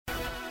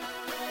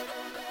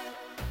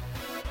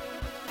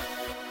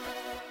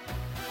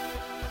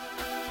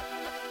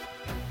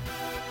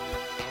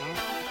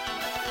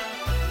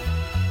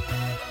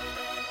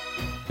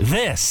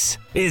This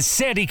is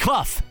Sandy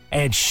Clough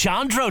and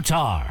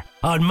Chandrotar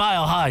on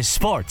Mile High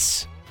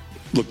Sports.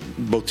 Look,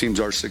 both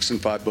teams are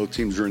 6-5. Both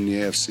teams are in the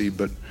AFC,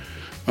 but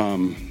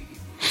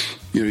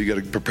you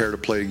got to prepare to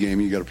play a game.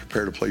 You got to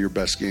prepare to play your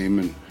best game,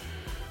 and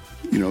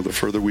the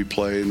further we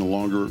play and the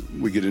longer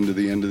we get into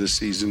the end of the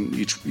season,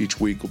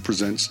 each week will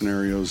present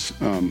scenarios.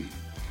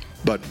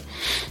 But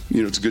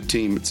it's a good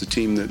team. It's a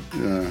team that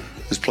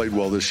has played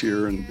well this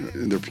year, and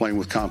they're playing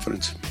with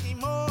confidence.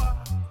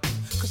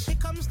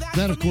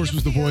 That, of course,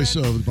 was the voice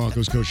of the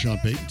Broncos coach Sean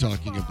Payton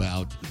talking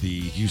about the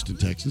Houston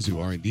Texans, who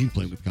are indeed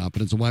playing with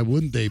confidence. And why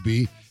wouldn't they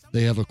be?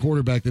 They have a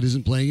quarterback that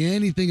isn't playing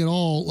anything at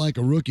all like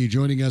a rookie.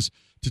 Joining us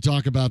to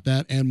talk about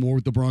that and more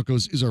with the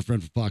Broncos is our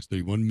friend from Fox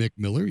 31, Myck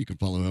Miller. You can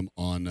follow him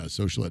on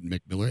social at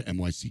Myck Miller,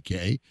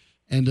 MYCK.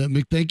 And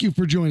Myck, thank you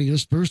for joining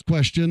us. First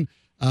question,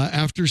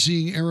 after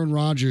seeing Aaron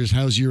Rodgers,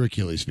 how's your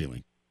Achilles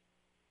feeling?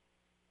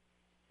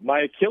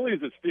 My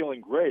Achilles is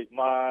feeling great.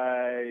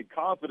 My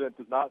confidence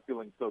is not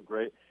feeling so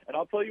great. And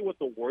I'll tell you what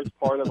the worst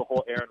part of the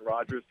whole Aaron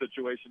Rodgers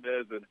situation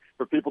is. And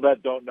for people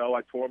that don't know,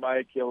 I tore my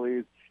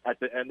Achilles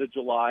at the end of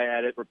July. I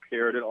had it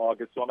repaired in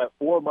August. So I'm at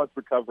 4 months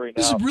recovery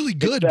now. This is really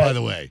good, by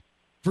the way,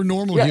 for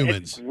normal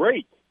humans. It's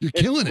great. You're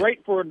killing it. It's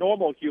great for a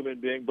normal human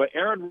being. But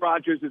Aaron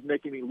Rodgers is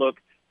making me look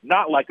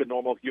not like a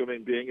normal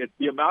human being. It's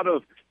the amount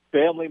of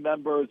family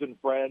members and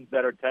friends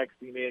that are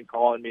texting me and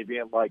calling me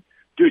being like,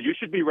 dude, you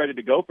should be ready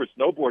to go for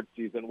snowboard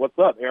season. What's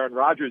up? Aaron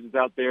Rodgers is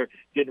out there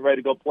getting ready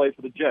to go play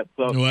for the Jets.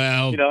 So,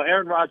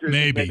 Aaron Rodgers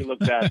has made me look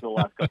bad for the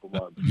last couple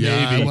months.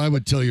 Yeah, I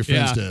would tell your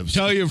friends to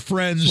tell your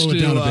friends slow it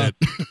down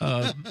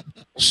a bit.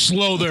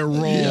 Slow their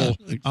roll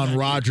on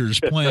Rodgers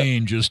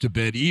playing just a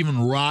bit. Even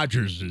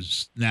Rodgers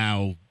is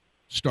now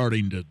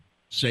starting to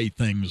say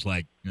things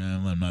like,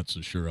 I'm not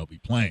so sure I'll be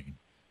playing.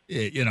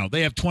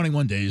 They have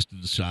 21 days to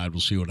decide.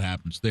 We'll see what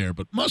happens there.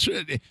 But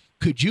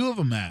could you have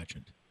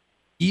imagined,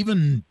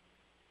 even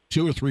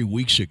 2 or 3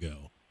 weeks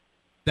ago,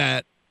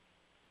 that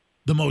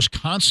the most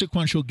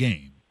consequential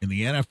game in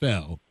the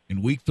NFL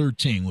in Week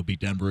 13 would be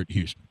Denver at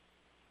Houston?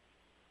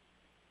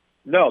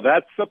 No,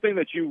 that's something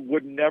that you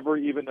would never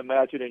even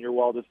imagine in your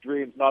wildest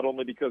dreams, not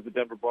only because the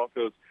Denver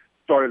Broncos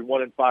started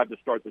 1-5 to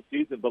start the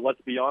season, but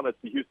let's be honest,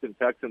 the Houston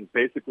Texans,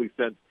 basically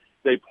since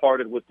they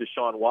parted with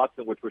Deshaun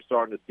Watson, which we're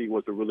starting to see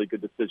was a really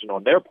good decision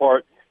on their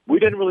part, we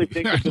didn't really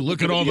think that this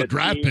look at all the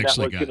draft picks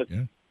they got.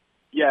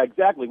 Yeah,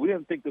 exactly. We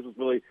didn't think this was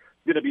really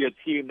going to be a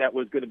team that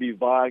was going to be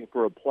vying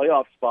for a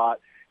playoff spot,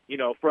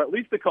 for at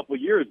least a couple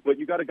of years. But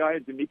you got a guy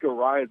in D'Amico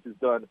Ryans who's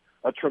done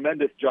a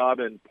tremendous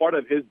job, and part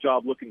of his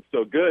job looking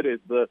so good is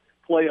the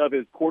play of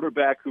his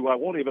quarterback, who I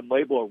won't even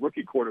label a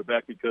rookie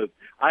quarterback because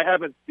I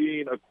haven't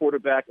seen a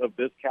quarterback of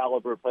this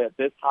caliber play at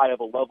this high of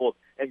a level.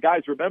 And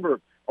guys, remember,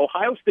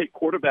 Ohio State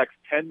quarterbacks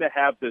tend to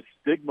have this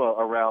stigma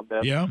around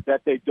them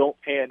that they don't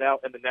pan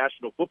out in the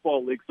National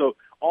Football League. So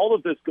all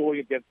of this going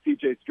against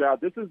C.J. Stroud,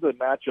 this is a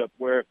matchup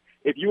where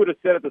if you would have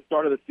said at the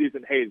start of the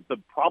season, hey,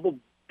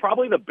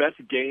 probably the best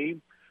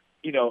game,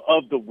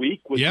 of the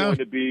week was going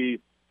to be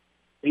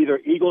either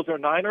Eagles or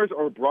Niners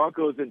or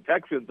Broncos and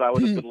Texans, I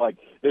would have been like,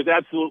 there's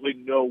absolutely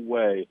no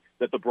way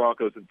that the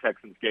Broncos and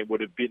Texans game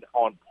would have been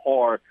on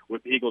par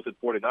with Eagles and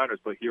 49ers,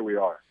 but here we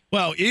are.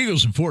 Well,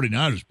 Eagles and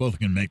 49ers both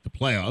going to make the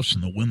playoffs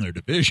and they'll win their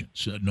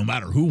divisions, no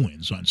matter who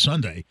wins on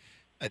Sunday.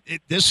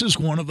 This is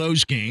one of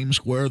those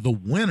games where the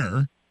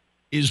winner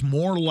is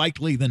more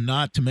likely than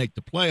not to make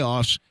the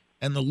playoffs,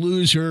 and the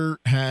loser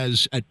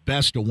has, at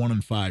best, a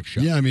 1-5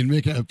 shot. Yeah, I mean,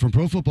 Mick, from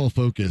Pro Football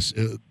Focus,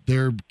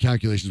 their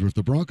calculations were if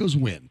the Broncos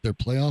win, their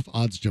playoff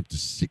odds jump to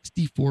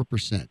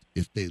 64%.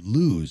 If they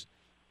lose,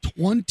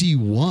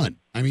 21.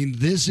 I mean,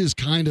 this is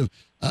kind of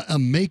a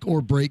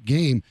make-or-break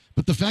game,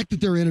 but the fact that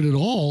they're in it at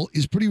all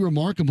is pretty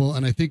remarkable,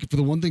 and I think for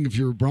the one thing, if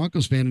you're a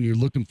Broncos fan and you're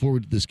looking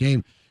forward to this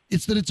game,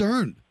 it's that it's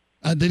earned.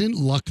 They didn't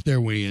luck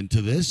their way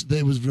into this.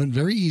 It was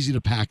very easy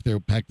to pack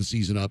the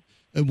season up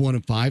at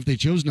 1-5. They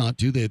chose not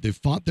to. They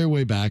fought their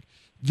way back.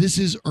 This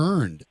is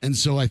earned. And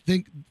so I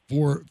think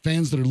for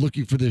fans that are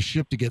looking for this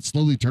ship to get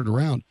slowly turned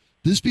around,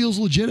 this feels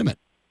legitimate.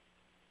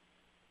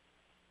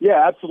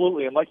 Yeah,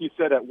 absolutely. And like you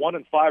said, at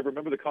 1-5,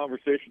 remember the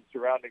conversation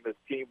surrounding this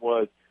team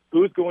was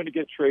who's going to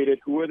get traded,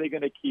 who are they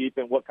going to keep,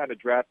 and what kind of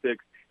draft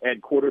picks and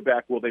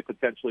quarterback will they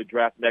potentially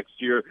draft next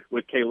year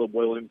with Caleb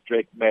Williams,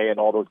 Drake May, and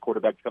all those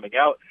quarterbacks coming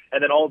out.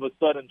 And then all of a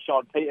sudden,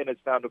 Sean Payton has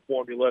found a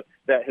formula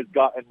that has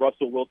gotten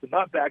Russell Wilson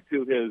not back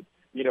to his,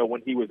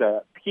 when he was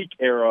at peak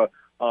era,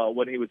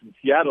 when he was in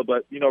Seattle.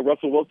 But,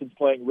 Russell Wilson's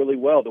playing really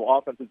well. The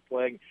offense is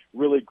playing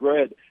really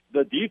good.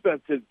 The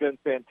defense has been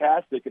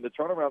fantastic, and the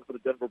turnaround for the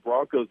Denver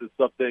Broncos is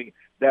something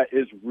that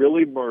is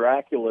really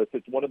miraculous.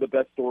 It's one of the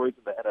best stories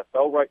in the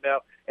NFL right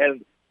now.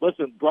 And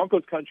listen,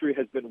 Broncos country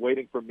has been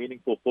waiting for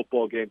meaningful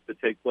football games to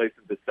take place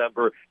in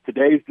December.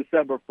 Today's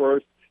December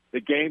 1st. the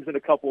game's in a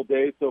couple of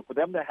days. So for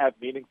them to have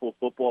meaningful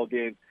football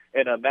games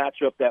and a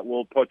matchup that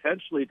will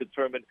potentially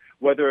determine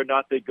whether or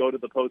not they go to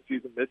the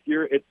postseason this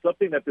year, it's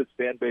something that this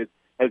fan base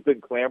has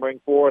been clamoring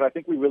for. And I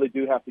think we really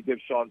do have to give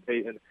Sean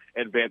Payton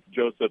and Vance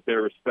Joseph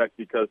their respect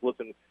because,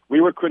 listen,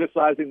 we were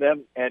criticizing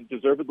them, and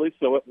deservedly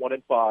so, at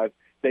 1-5.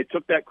 They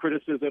took that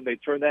criticism, they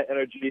turned that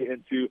energy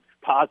into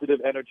positive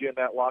energy in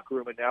that locker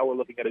room, and now we're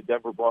looking at a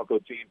Denver Bronco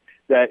team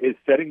that is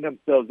setting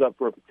themselves up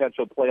for a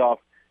potential playoff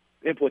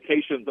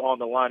implications on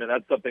the line, and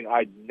that's something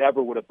I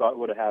never would have thought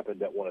would have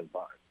happened at 1-5.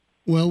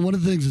 Well, one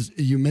of the things is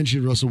you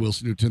mentioned Russell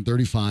Wilson, who turned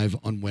 35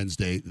 on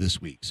Wednesday this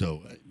week.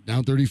 So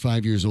now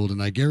 35 years old,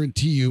 and I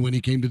guarantee you when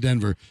he came to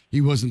Denver,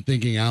 he wasn't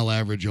thinking I'll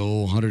average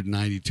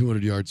 190,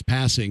 200 yards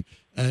passing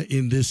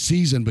in this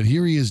season. But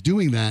here he is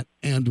doing that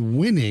and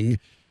winning.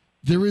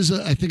 There is,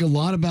 I think, a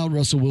lot about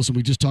Russell Wilson.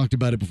 We just talked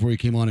about it before he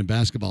came on in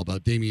basketball,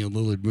 about Damian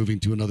Lillard moving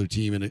to another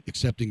team and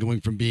accepting going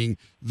from being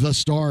the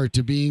star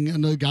to being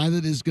a guy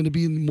that is going to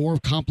be more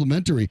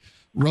complimentary.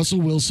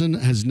 Russell Wilson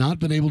has not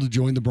been able to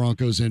join the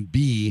Broncos and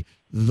be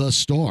the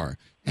star.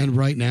 And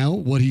right now,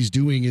 what he's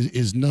doing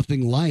is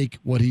nothing like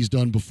what he's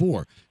done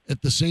before.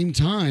 At the same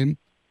time,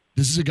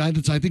 this is a guy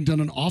that's, I think, done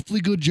an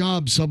awfully good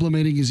job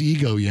sublimating his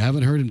ego. You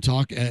haven't heard him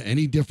talk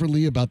any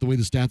differently about the way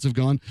the stats have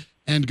gone,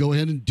 and go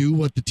ahead and do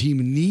what the team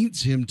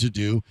needs him to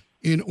do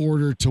in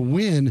order to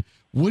win.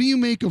 What do you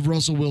make of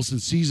Russell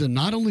Wilson's season?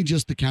 Not only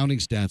just the counting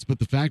stats, but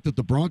the fact that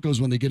the Broncos,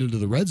 when they get into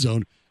the red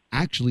zone,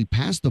 actually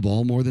pass the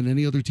ball more than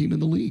any other team in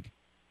the league.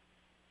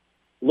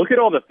 Look at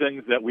all the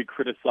things that we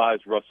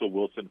criticized Russell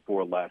Wilson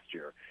for last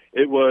year.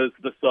 It was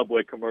the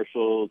Subway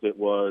commercials. It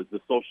was the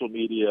social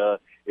media.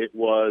 It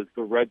was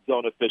the red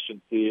zone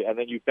efficiency. And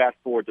then you fast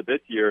forward to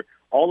this year,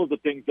 all of the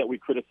things that we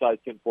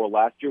criticized him for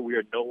last year, we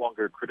are no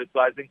longer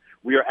criticizing.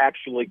 We are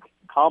actually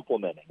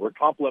complimenting. We're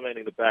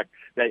complimenting the fact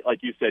that, like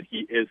you said,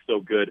 he is so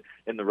good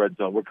in the red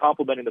zone. We're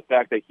complimenting the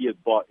fact that he has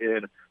bought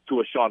in to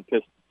a Sean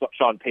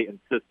Payton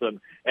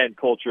system and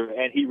culture,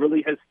 and he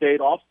really has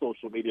stayed off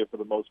social media for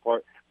the most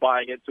part,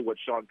 buying into what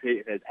Sean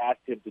Payton has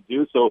asked him to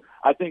do. So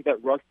I think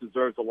that Russ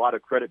deserves a lot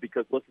of credit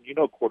because, listen,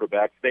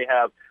 quarterbacks, they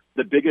have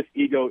the biggest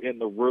ego in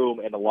the room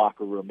and the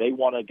locker room. They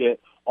want to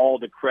get all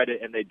the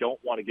credit, and they don't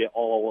want to get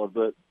all of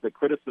the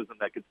criticism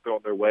that gets thrown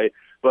their way.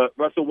 But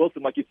Russell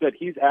Wilson, like you said,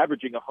 he's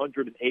averaging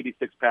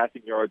 186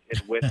 passing yards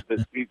in wins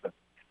this season.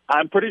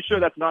 I'm pretty sure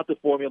that's not the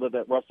formula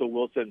that Russell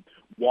Wilson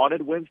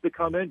wanted wins to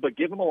come in, but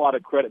give him a lot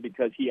of credit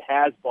because he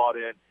has bought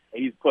in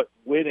and he's put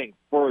winning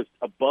first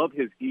above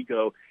his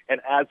ego.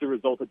 And as a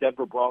result, the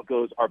Denver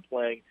Broncos are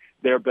playing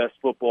their best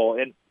football.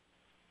 And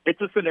it's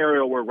a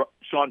scenario where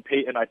Sean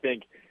Payton, I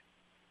think,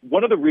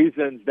 one of the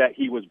reasons that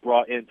he was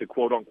brought in to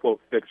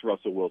quote-unquote fix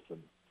Russell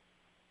Wilson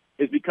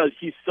is because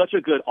he's such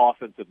a good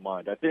offensive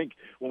mind. I think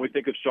when we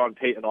think of Sean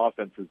Payton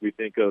offenses, we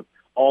think of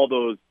all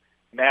those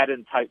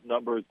Madden-type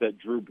numbers that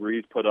Drew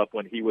Brees put up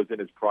when he was in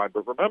his prime.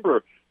 But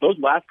remember, those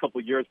last couple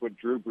of years when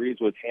Drew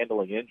Brees was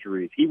handling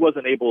injuries, he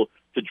wasn't able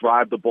to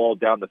drive the ball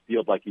down the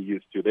field like he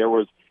used to. There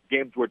was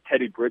games where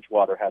Teddy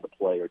Bridgewater had to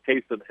play, or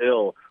Taysom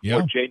Hill,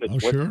 or Jameis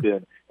Winston.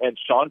 Sure. And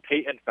Sean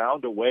Payton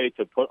found a way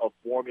to put a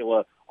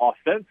formula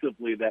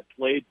offensively that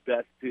played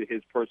best to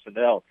his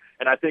personnel.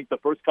 And I think the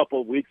first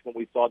couple of weeks when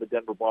we saw the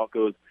Denver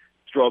Broncos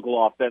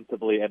struggle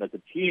offensively and as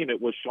a team,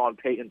 it was Sean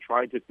Payton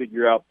trying to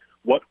figure out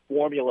what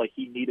formula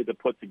he needed to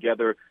put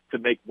together to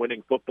make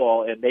winning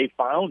football, and they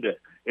found it.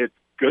 It's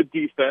good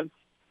defense,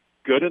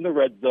 good in the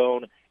red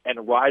zone,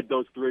 and ride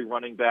those three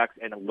running backs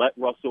and let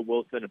Russell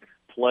Wilson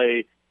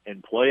play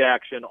and play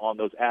action on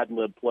those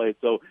ad-lib plays.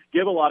 So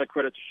give a lot of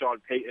credit to Sean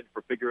Payton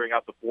for figuring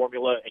out the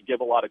formula, and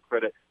give a lot of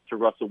credit to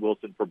Russell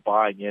Wilson for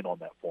buying in on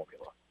that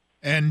formula.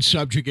 And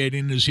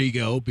subjugating his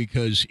ego,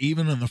 because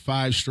even in the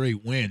 5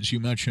 straight wins, you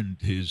mentioned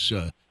his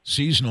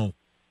seasonal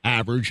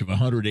average of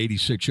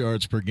 186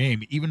 yards per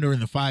game. Even during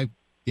the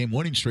 5-game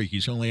winning streak,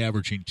 he's only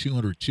averaging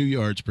 202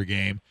 yards per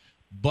game.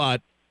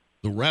 But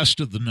the rest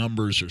of the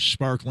numbers are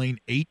sparkling.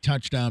 8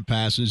 touchdown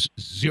passes,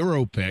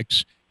 0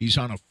 picks. He's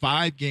on a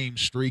 5-game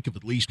streak of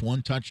at least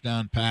 1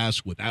 touchdown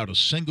pass without a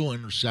single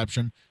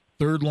interception.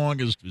 3rd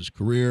longest of his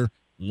career,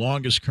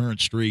 longest current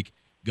streak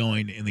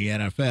going in the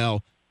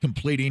NFL,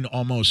 completing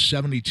almost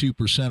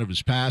 72% of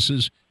his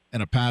passes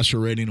and a passer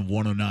rating of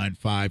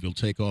 109.5. He'll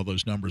take all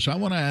those numbers. I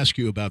want to ask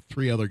you about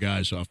 3 other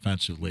guys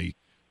offensively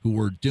who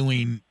were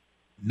doing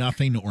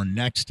nothing or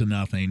next to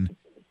nothing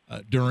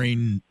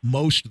during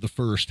most of the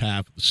first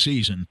half of the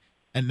season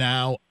and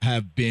now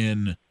have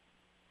been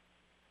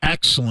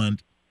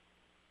excellent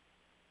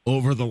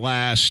over the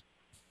last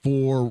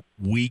 4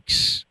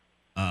 weeks.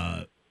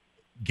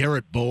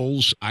 Garrett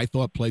Bowles, I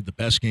thought, played the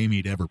best game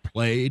he'd ever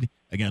played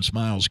against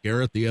Myles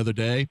Garrett the other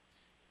day.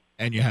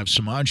 And you have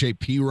Samaje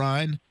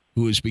Perine,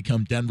 who has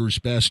become Denver's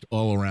best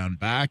all-around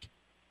back.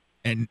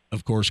 And,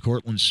 of course,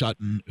 Courtland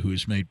Sutton, who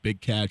has made big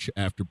catch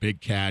after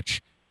big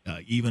catch,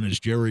 even as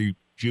Jerry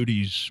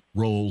Jeudy's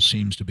role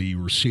seems to be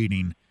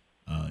receding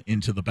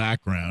into the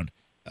background.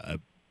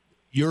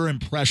 Your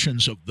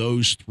impressions of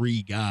those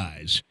 3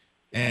 guys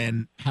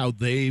and how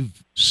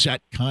they've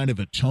set kind of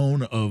a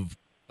tone of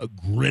a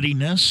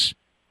grittiness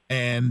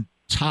and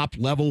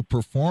top-level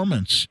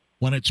performance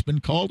when it's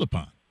been called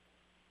upon.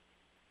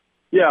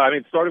 Yeah, I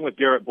mean, starting with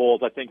Garrett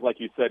Bowles, I think,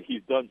 like you said,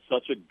 he's done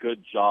such a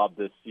good job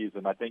this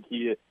season. I think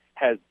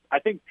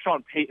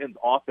Sean Payton's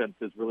offense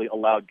has really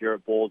allowed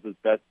Garrett Bowles'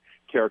 best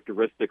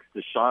characteristics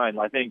to shine.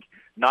 I think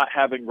not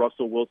having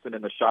Russell Wilson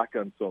in the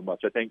shotgun so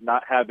much, I think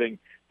not having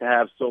to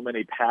have so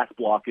many pass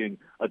blocking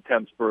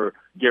attempts for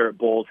Garrett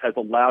Bowles has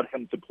allowed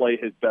him to play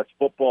his best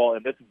football.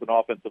 And this is an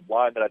offensive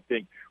line that I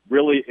think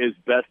really is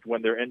best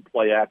when they're in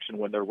play action,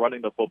 when they're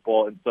running the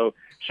football. And so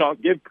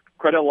give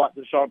credit a lot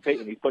to Sean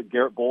Payton. He's put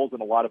Garrett Bowles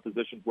in a lot of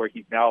positions where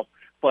he's now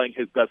playing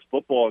his best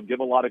football, and give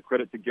a lot of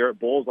credit to Garrett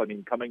Bowles. I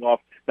mean, coming off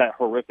that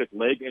horrific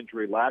leg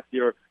injury last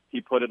year, he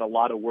put in a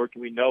lot of work,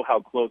 and we know how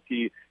close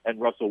he and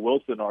Russell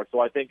Wilson are. So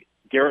I think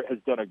Garrett has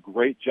done a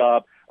great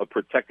job of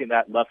protecting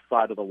that left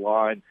side of the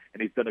line,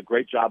 and he's done a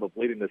great job of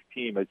leading this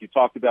team. As you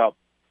talked about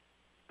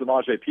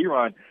Samaje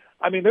Perine,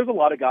 I mean, there's a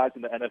lot of guys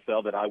in the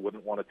NFL that I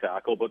wouldn't want to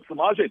tackle, but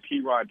Samaje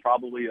Perine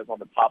probably is on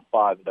the top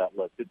 5 of that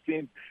list. It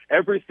seems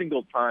every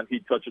single time he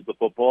touches the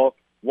football,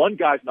 one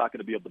guy's not going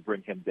to be able to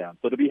bring him down.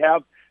 So to be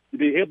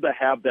able to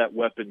have that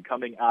weapon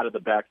coming out of the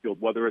backfield,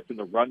 whether it's in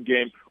the run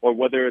game or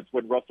whether it's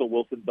when Russell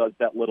Wilson does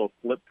that little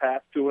flip pass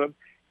to him,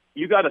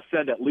 you got to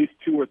send at least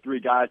 2 or 3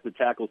 guys to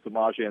tackle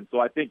Samaje. And so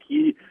I think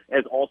he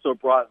has also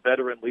brought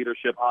veteran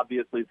leadership.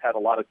 Obviously, he's had a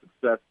lot of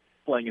success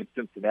playing in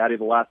Cincinnati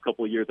the last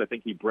couple of years. I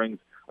think he brings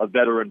a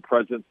veteran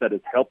presence that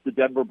has helped the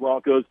Denver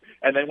Broncos.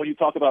 And then when you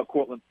talk about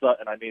Courtland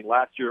Sutton, I mean,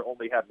 last year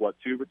only had,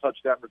 2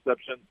 touchdown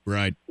receptions?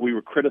 Right. We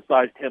were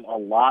criticized him a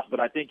lot, but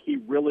I think he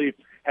really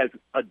has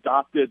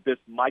adopted this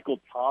Michael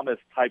Thomas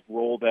type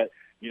role that,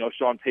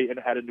 Sean Payton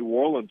had in New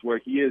Orleans, where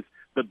he is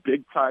the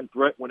big-time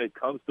threat when it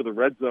comes to the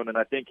red zone. And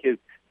I think his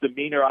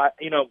demeanor,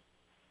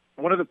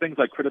 one of the things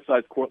I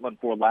criticized Courtland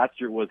for last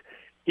year was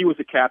he was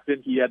a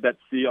captain. He had that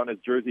C on his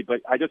jersey,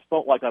 but I just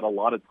felt like at a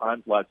lot of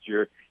times last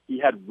year he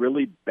had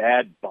really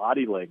bad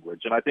body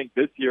language. And I think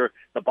this year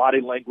the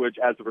body language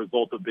as a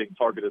result of being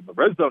targeted in the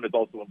red zone has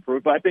also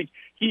improved. But I think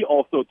he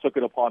also took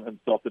it upon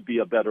himself to be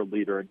a better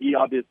leader. And he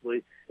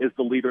obviously is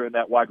the leader in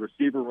that wide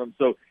receiver room.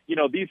 So,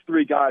 these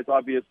 3 guys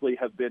obviously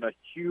have been a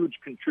huge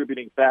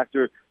contributing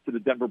factor to the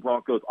Denver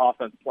Broncos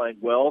offense playing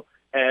well.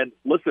 And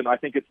listen, I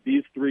think it's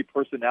these 3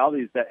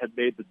 personalities that have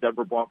made the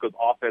Denver Broncos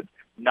offense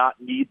not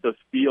need the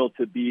field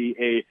to be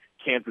a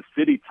Kansas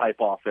City type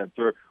offense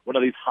or one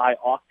of these high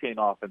octane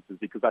offenses,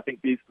 because I think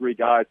these 3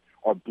 guys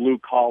are blue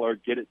collar,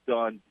 get it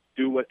done,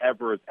 do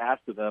whatever is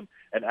asked of them.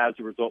 And as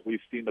a result, we've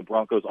seen the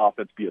Broncos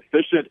offense be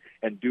efficient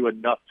and do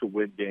enough to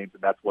win games.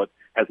 And that's what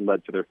has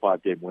led to their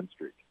 5-game win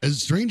streak.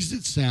 As strange as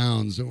it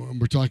sounds,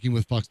 we're talking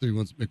with Fox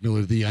 31's Myck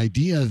Miller, the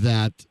idea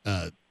that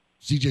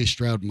C.J.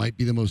 Stroud might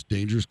be the most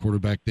dangerous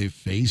quarterback they've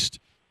faced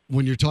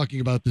when you're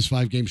talking about this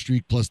 5-game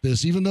streak plus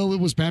this, even though it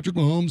was Patrick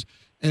Mahomes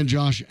and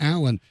Josh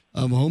Allen.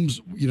 Mahomes,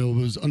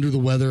 was under the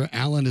weather.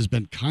 Allen has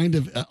been kind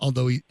of,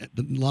 although a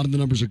lot of the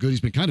numbers are good,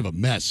 he's been kind of a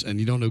mess, and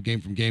you don't know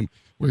game from game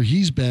where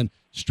he's been.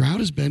 Stroud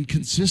has been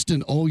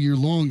consistent all year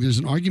long. There's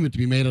an argument to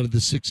be made out of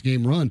this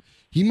 6-game run.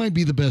 He might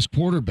be the best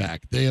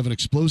quarterback. They have an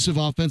explosive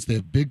offense. They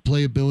have big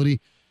playability.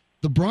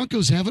 The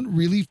Broncos haven't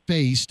really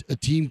faced a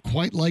team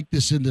quite like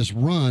this in this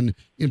run,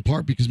 in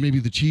part because maybe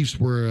the Chiefs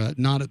were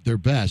not at their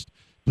best.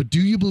 But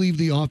do you believe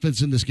the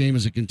offense in this game,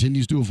 as it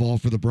continues to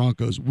evolve for the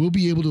Broncos, will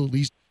be able to at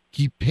least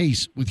keep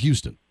pace with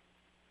Houston?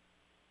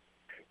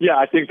 Yeah,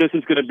 I think this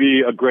is going to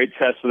be a great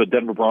test for the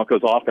Denver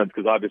Broncos offense,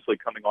 because obviously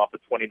coming off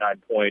a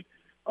 29-point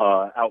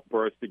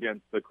outburst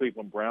against the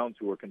Cleveland Browns,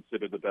 who are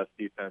considered the best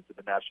defense in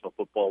the National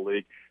Football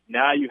League.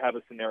 Now you have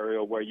a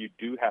scenario where you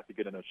do have to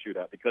get in a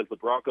shootout, because the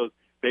Broncos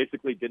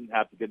basically didn't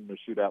have to get in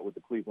a shootout with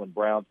the Cleveland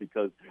Browns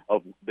because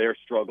of their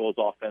struggles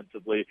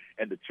offensively,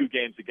 and the 2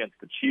 games against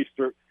the Chiefs,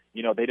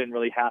 they didn't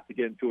really have to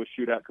get into a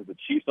shootout because the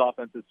Chiefs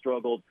offense has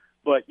struggled.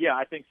 But yeah,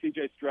 I think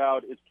C.J.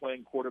 Stroud is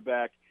playing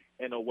quarterback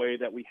in a way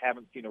that we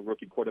haven't seen a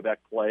rookie quarterback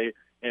play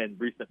in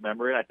recent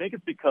memory. And I think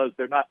it's because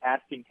they're not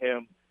asking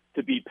him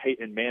to be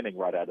Peyton Manning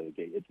right out of the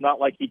gate. It's not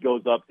like he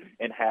goes up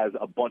and has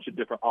a bunch of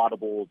different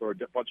audibles or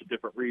a bunch of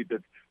different reads.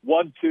 It's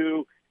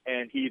 1-2,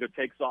 and he either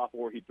takes off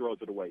or he throws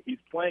it away. He's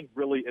playing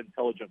really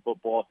intelligent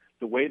football.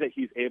 The way that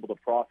he's able to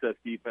process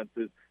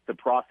defenses, to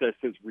process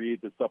his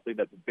reads, is something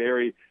that's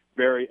very,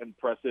 very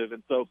impressive.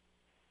 And so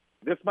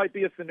this might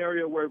be a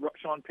scenario where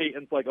Sean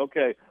Payton's like,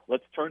 okay,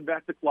 let's turn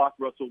back the clock,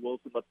 Russell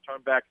Wilson. Let's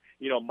turn back,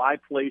 my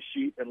play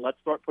sheet, and let's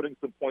start putting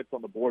some points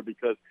on the board,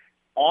 because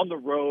on the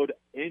road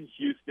in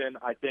Houston,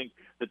 I think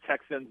the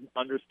Texans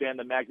understand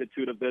the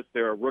magnitude of this.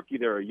 They're a rookie.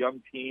 They're a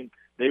young team.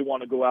 They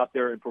want to go out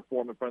there and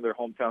perform in front of their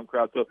hometown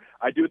crowd. So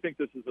I do think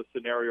this is a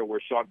scenario where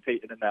Sean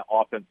Payton and that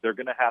offense, they're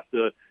going to have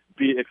to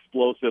be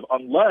explosive,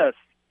 unless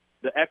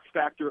the X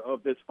factor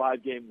of this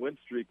 5-game win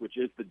streak, which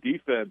is the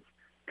defense,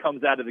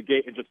 comes out of the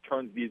gate and just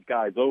turns these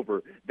guys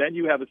over. Then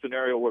you have a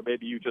scenario where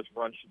maybe you just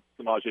run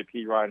Samaje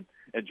Perine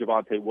and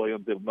Javonte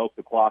Williams and milk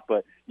the clock.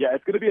 But yeah,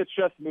 it's going to be a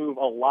chess move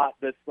a lot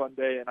this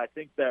Sunday, and I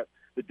think that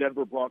the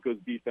Denver Broncos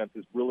defense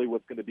is really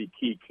what's going to be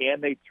key.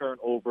 Can they turn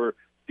over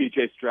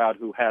C.J. Stroud,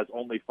 who has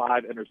only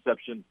 5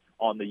 interceptions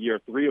on the year,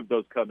 3 of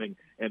those coming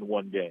in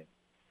one game?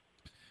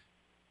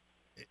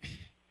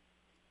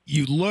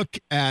 You look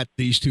at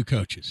these two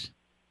coaches,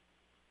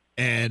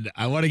 and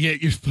I want to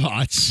get your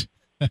thoughts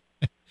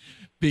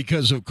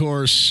because, of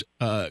course,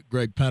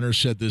 Greg Penner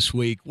said this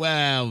week,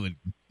 well,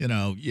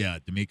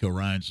 D'Amico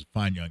Ryan's a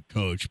fine young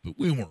coach, but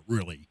we weren't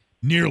really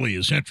nearly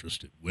as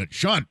interested.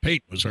 Sean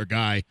Payton was our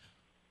guy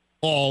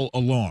all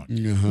along.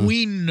 Uh-huh.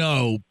 We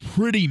know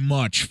pretty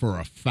much for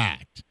a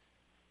fact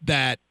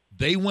that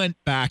they went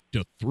back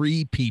to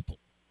 3 people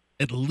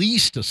at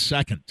least a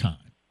second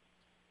time.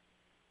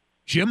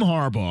 Jim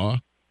Harbaugh,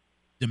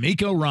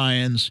 D'Amico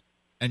Ryans,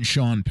 and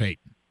Sean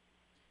Payton.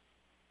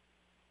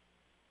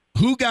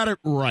 Who got it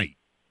right?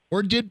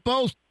 Or did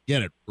both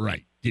get it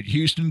right? Did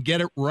Houston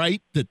get it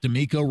right that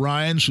D'Amico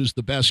Ryans was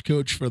the best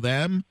coach for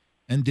them?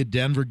 And did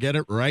Denver get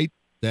it right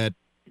that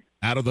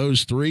out of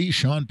those 3,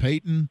 Sean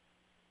Payton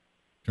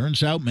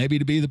turns out maybe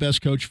to be the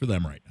best coach for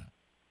them right now?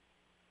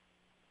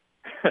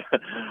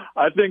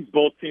 I think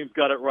both teams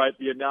got it right.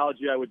 The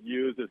analogy I would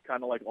use is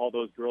kind of like all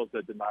those girls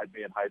that denied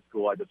me in high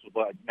school. I just was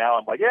like, now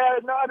I'm like, yeah,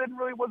 no, I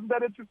wasn't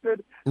that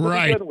interested to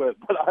begin with.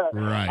 But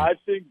I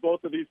think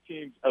both of these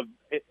teams,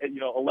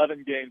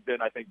 11 games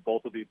in, I think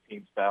both of these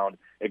teams found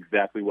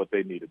exactly what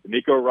they needed.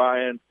 D'Amico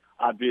Ryan,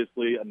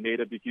 obviously a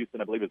native to Houston.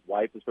 I believe his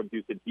wife is from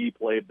Houston. He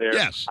played there.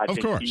 Yes, I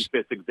think course. He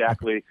fits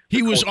exactly.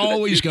 He was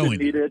always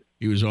going.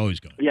 He was always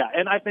going. Yeah,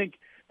 and I think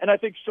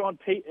Sean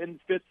Payton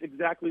fits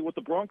exactly what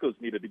the Broncos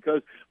needed,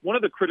 because one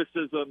of the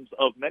criticisms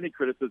of many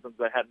criticisms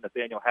I had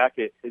Nathaniel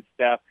Hackett, his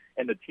staff,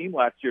 and the team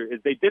last year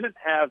is they didn't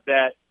have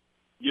that,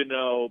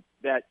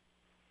 that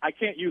I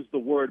can't use the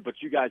word, but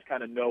you guys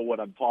kind of know what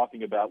I'm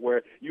talking about,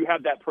 where you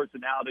have that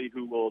personality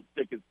who will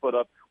stick his foot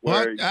up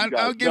where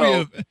I'll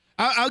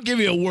give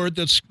you a word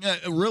that's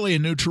really a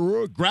neutral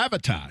word,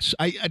 gravitas.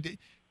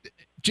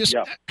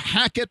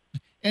 Hackett,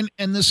 and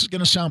this is going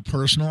to sound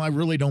personal. I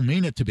really don't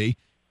mean it to be.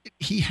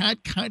 He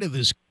had kind of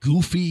this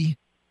goofy,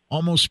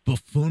 almost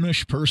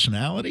buffoonish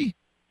personality.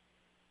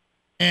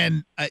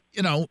 And,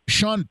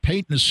 Sean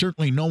Payton is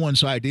certainly no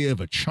one's idea of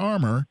a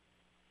charmer,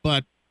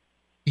 but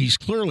he's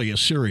clearly a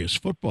serious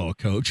football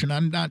coach, and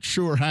I'm not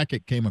sure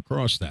Hackett came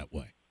across that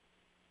way.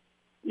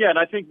 Yeah, and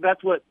I think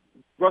that's what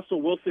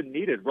Russell Wilson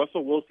needed.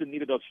 Russell Wilson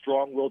needed a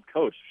strong-willed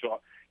coach.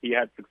 He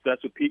had success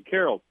with Pete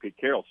Carroll. Pete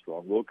Carroll,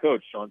 strong-willed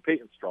coach. Sean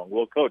Payton,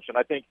 strong-willed coach. And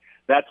I think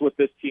that's what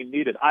this team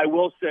needed. I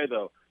will say,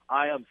 though,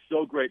 I am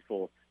so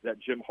grateful that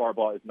Jim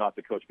Harbaugh is not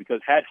the coach,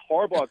 because had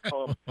Harbaugh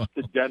come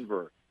to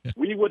Denver,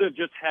 we would have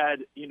just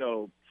had,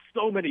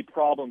 so many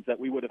problems that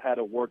we would have had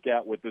to work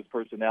out with this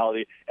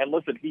personality. And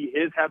listen, he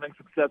is having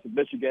success with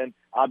Michigan.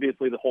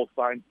 Obviously, the whole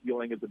sign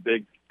stealing is a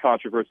big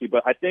controversy.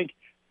 But I think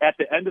at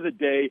the end of the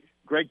day,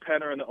 Greg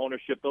Penner and the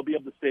ownership, they'll be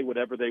able to say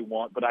whatever they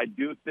want. But I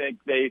do think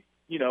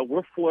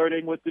we're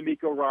flirting with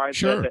D'Amico Ryan.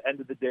 Sure. But at the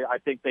end of the day, I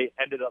think they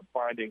ended up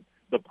finding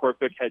the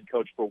perfect head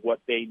coach for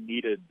what they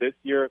needed this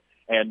year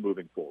and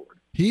moving forward.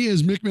 He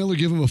is Myck Miller.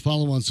 Give him a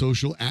follow on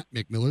social at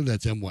Myck Miller.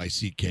 That's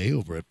MYCK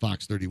over at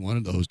Fox 31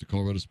 and the host of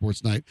Colorado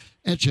Sports Night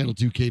at Channel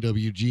 2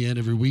 KWGN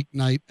every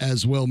weeknight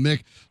as well.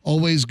 Myck,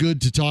 always good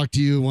to talk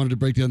to you. I wanted to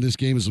break down this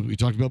game as we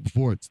talked about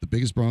before. It's the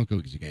biggest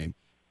Broncos game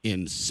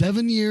in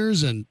 7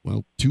 years and,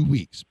 2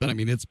 weeks. But,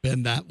 it's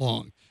been that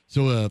long.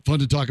 So fun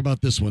to talk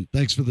about this one.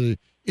 Thanks for the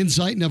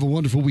insight and have a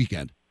wonderful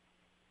weekend.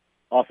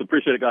 Awesome.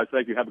 Appreciate it, guys.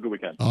 Thank you. Have a good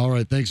weekend. All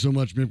right. Thanks so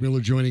much, Myck Miller,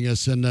 joining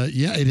us. And,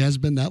 it has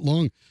been that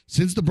long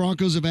since the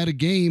Broncos have had a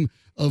game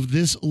of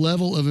this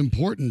level of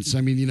importance.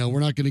 We're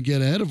not going to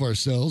get ahead of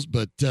ourselves,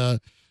 but, down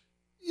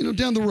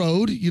the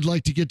road, you'd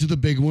like to get to the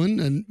big one.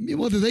 And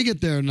whether they get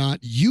there or not,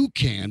 you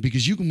can,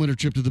 because you can win a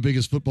trip to the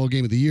biggest football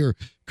game of the year,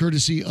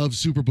 courtesy of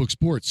Superbook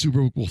Sports.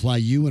 Superbook will fly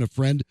you and a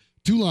friend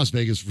to Las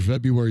Vegas for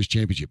February's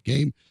championship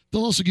game.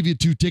 They'll also give you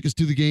 2 tickets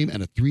to the game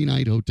and a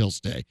 3-night hotel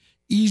stay.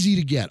 Easy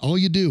to get. All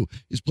you do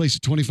is place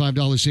a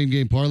 $25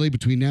 same-game parlay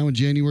between now and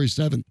January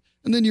 7th,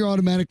 and then you're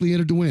automatically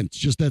entered to win. It's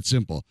just that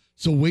simple.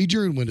 So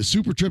wager and win a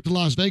super trip to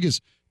Las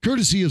Vegas,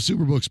 courtesy of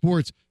Superbook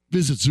Sports.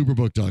 Visit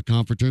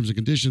superbook.com for terms and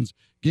conditions.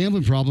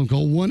 Gambling problem,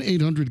 call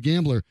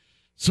 1-800-GAMBLER.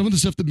 Some of the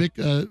stuff that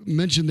Mick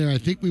mentioned there, I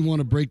think we want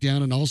to break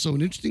down, and also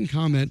an interesting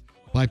comment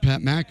by Pat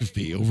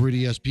McAfee over at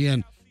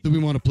ESPN that we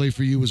want to play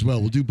for you as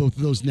well. We'll do both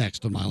of those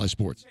next on Mile High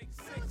Sports.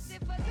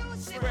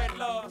 Spread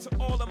love to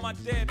all of my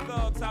dead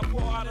thugs. I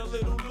pour out a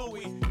little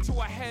Louis to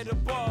a head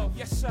above.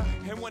 Yes, sir.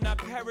 And when I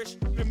perish,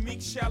 the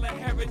meek shall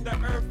inherit the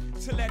earth.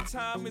 Till that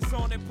time is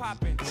on and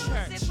popping.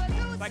 Church,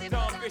 like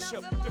Don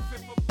Bishop, the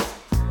fifth of...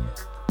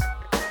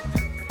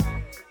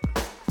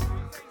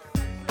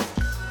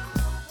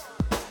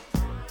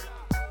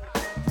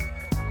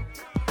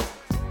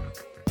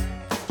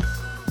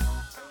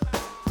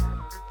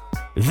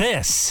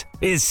 This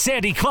is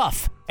Sandy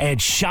Clough and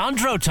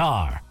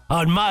Chandrotar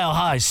on Mile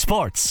High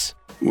Sports.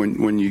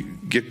 When you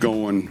get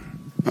going,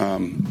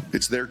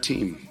 it's their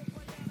team.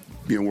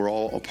 We're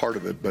all a part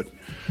of it, but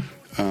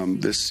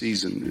this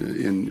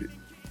season,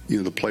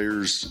 the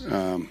players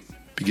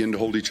begin to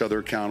hold each other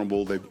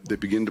accountable. They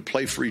begin to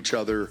play for each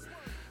other.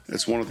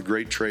 That's one of the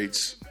great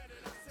traits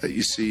that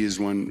you see is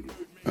when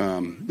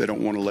they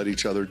don't want to let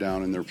each other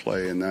down in their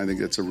play, and I think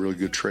that's a really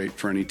good trait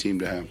for any team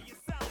to have.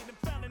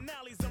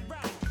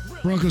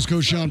 Broncos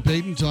coach Sean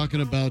Payton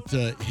talking about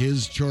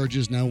his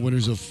Chargers, now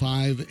winners of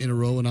 5 in a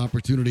row, an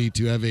opportunity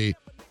to have a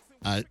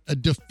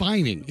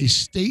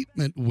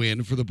statement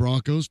win for the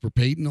Broncos, for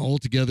Payton,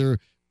 altogether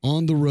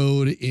on the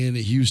road in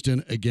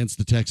Houston against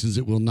the Texans.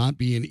 It will not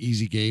be an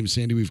easy game.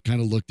 Sandy, we've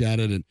kind of looked at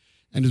it, and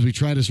as we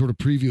try to sort of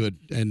preview it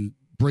and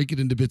break it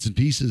into bits and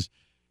pieces,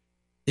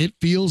 it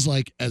feels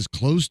like as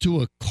close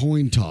to a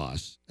coin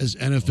toss as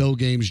NFL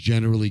games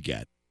generally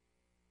get.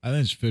 I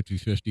think it's a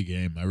 50-50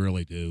 game. I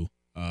really do.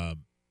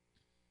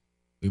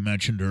 We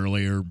mentioned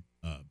earlier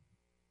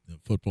the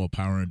Football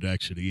Power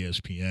Index at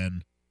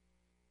ESPN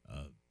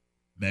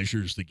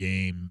measures the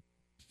game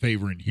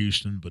favoring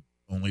Houston, but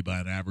only by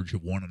an average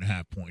of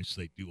 1.5 points.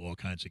 They do all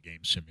kinds of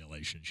game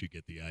simulations. You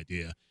get the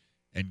idea.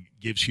 And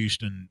gives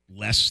Houston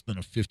less than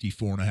a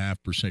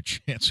 54.5%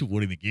 chance of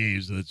winning the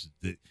games.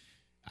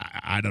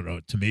 I don't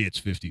know. To me,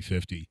 it's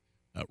 50-50,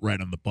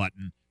 right on the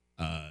button.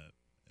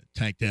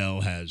 Tank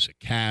Dell has a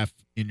calf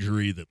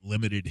injury that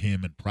limited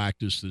him in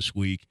practice this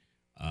week.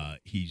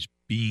 He's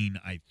being,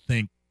 I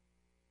think,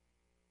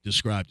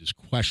 described as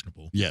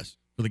questionable. Yes.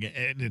 For the game.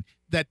 And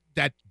that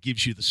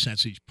gives you the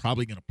sense that he's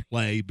probably going to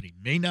play, but he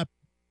may not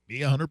be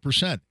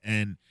 100%.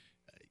 And,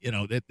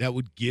 that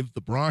would give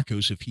the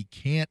Broncos, if he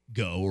can't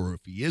go or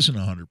if he isn't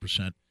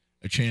 100%,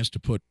 a chance to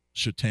put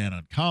Sutton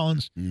on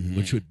Collins,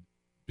 which would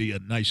be a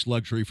nice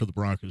luxury for the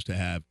Broncos to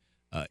have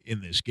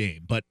in this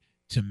game. But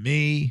to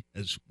me,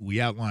 as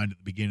we outlined at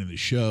the beginning of the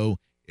show,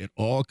 it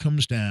all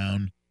comes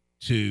down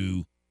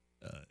to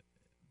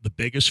the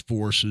biggest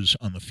forces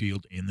on the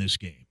field in this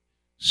game.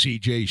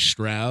 C.J.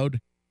 Stroud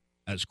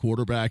as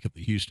quarterback of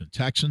the Houston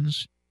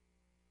Texans,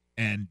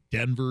 and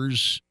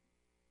Denver's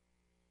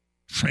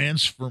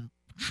transformed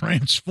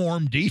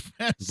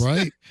defense,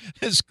 right,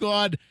 has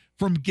gone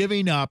from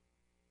giving up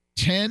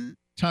 10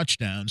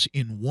 touchdowns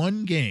in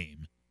one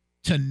game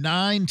to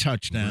 9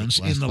 touchdowns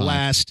in the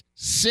last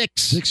 6.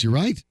 6, you're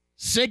right.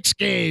 6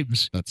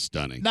 games. That's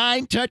stunning.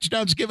 9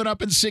 touchdowns given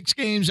up in 6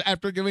 games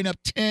after giving up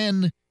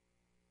 10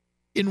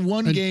 in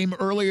one game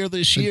earlier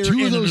this year.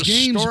 2 of those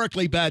games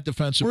historically bad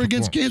defensive were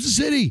against Kansas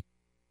City.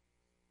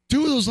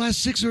 2 of those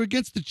last 6 are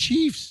against the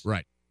Chiefs.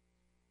 Right.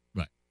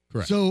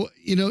 Correct. So,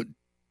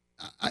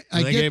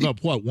 they gave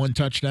up, 1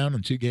 touchdown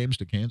in 2 games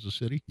to Kansas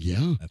City?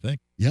 Yeah. I think.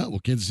 Yeah, well,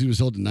 Kansas City was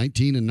held to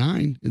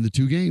 19-9 in the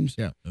 2 games.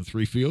 Yeah, and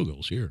 3 field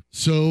goals here.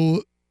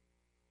 So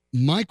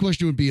my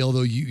question would be,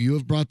 although you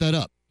have brought that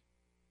up,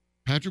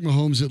 Patrick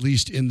Mahomes, at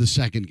least in the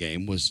second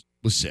game, was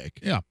sick.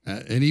 Yeah.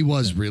 And he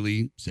was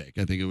really sick.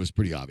 I think it was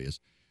pretty obvious.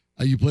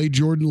 You played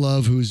Jordan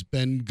Love, who's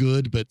been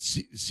good, but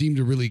seemed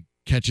to really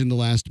catch in the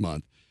last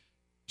month.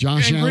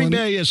 Josh Allen. Green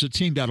Bay as a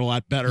team got a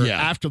lot better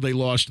after they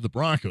lost to the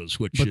Broncos,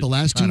 but the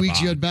last 2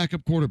 weeks you had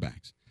backup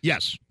quarterbacks.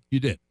 Yes,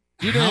 you did.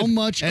 How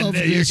much of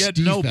this you get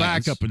no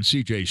backup in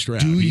C.J.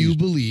 Stroud? Do you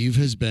believe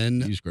has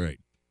been? He's great.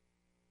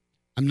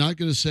 I'm not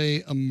going to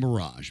say a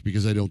mirage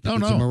because I don't think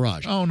it's a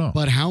mirage. Oh no!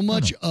 But how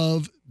much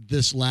of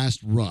this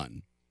last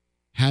run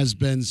has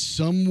been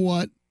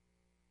somewhat,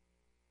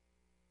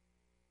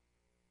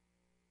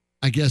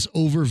 I guess,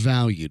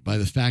 overvalued by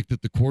the fact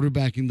that the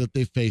quarterbacking that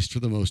they faced for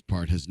the most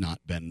part has not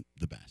been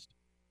the best?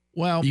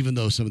 Well, even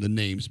though some of the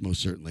names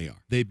most certainly are.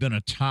 They've been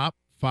a top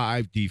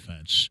 5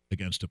 defense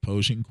against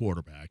opposing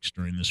quarterbacks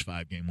during this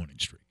 5-game winning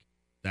streak.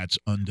 That's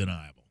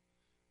undeniable.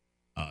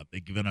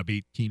 They've given up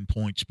 18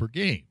 points per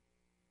game,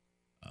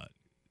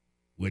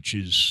 which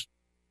is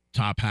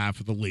top half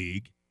of the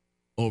league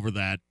over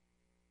that,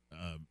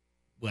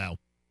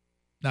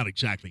 not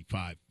exactly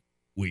 5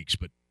 weeks,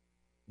 but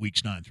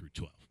weeks 9 through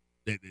 12.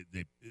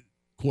 They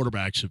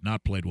quarterbacks have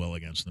not played well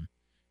against them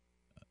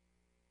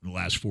in the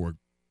last 4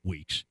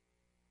 weeks.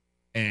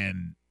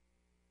 And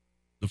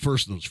the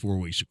first of those 4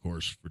 weeks, of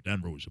course, for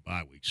Denver was a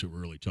bye week, so we're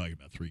really talking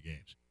about 3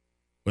 games.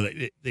 But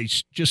they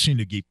just seem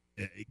to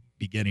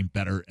be getting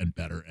better and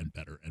better and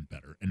better and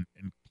better. And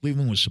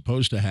Cleveland was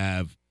supposed to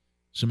have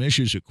some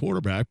issues at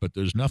quarterback, but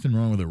there's nothing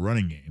wrong with their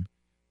running game.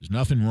 There's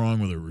nothing wrong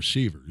with their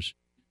receivers.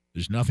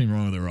 There's nothing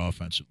wrong with their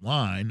offensive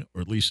line,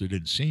 or at least they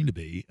didn't seem to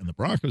be. And the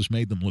Broncos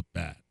made them look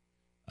bad.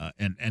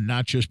 And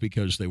not just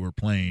because they were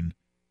playing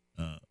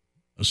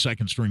a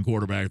second-string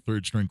quarterback,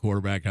 third-string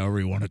quarterback, however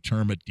you want to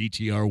term it.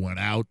 DTR went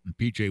out, and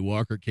P.J.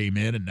 Walker came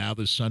in, and now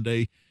this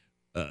Sunday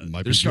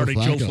they're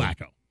starting Joe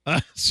Flacco.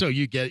 So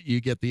you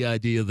get the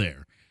idea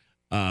there.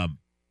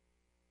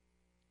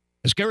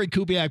 As Gary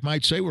Kubiak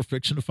might say, we're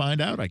fixing to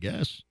find out, I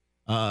guess,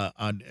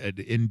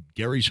 in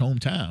Gary's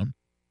hometown,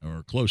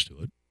 or close to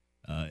it,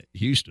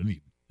 Houston.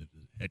 He was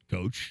head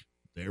coach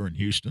there in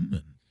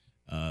Houston,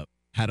 and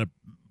had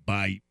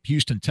by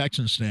Houston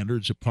Texans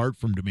standards, apart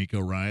from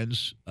DeMeco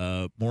Ryans,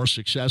 more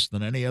success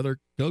than any other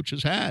coach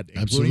has had,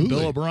 including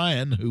Bill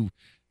O'Brien, who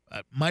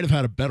might have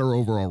had a better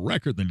overall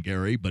record than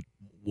Gary, but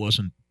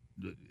wasn't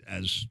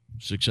as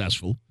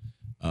successful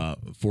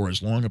for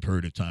as long a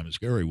period of time as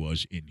Gary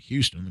was in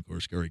Houston. Of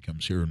course, Gary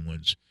comes here and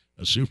wins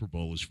a Super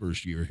Bowl his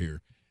first year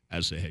here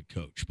as the head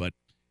coach. But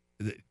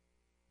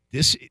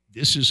this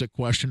is a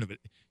question of it.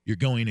 You're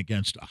going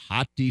against a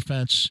hot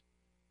defense.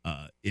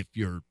 If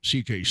you're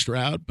C.J.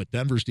 Stroud, but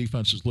Denver's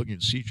defense is looking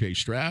at C.J.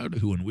 Stroud,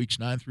 who in weeks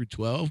 9 through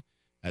 12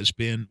 has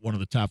been one of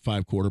the top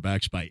 5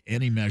 quarterbacks by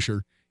any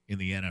measure in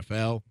the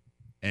NFL.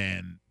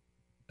 And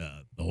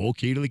the whole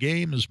key to the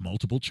game is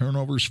multiple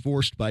turnovers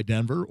forced by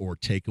Denver, or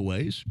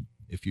takeaways,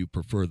 if you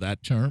prefer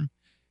that term.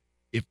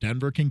 If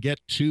Denver can get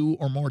 2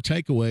 or more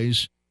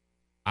takeaways,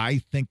 I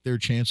think their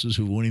chances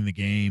of winning the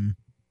game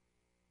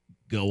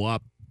go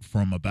up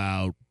from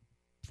about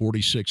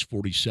 46,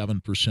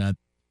 47%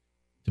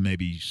 to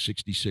maybe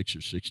 66 or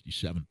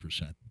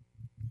 67%.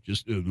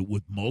 Just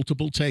with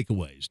multiple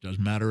takeaways.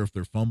 Doesn't matter if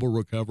they're fumble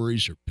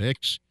recoveries or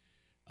picks.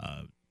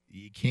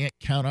 You can't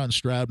count on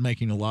Stroud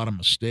making a lot of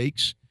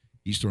mistakes.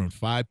 He's thrown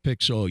 5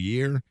 picks all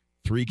year.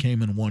 3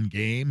 came in one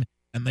game,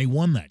 and they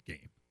won that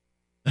game.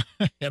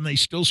 And they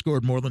still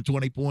scored more than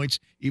 20 points,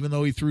 even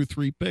though he threw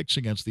 3 picks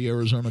against the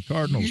Arizona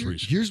Cardinals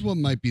recently. Here's what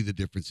might be the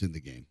difference in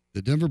the game.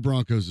 The Denver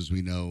Broncos, as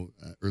we know,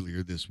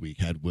 earlier this week,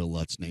 had Will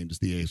Lutz named as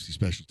the AFC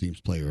Special Teams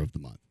Player of the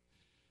Month.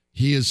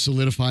 He has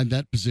solidified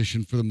that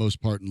position for the most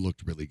part and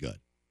looked really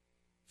good.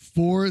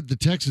 For the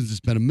Texans,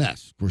 it's been a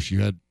mess. Of course, you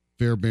had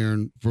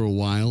Fairbairn for a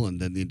while, and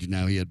then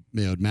now he had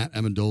Matt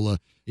Amendola.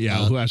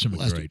 Yeah, who hasn't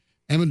been great.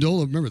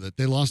 Amendola, remember that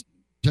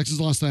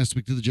Texans lost last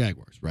week to the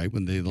Jaguars, right?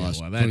 When they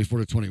lost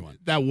 24-21.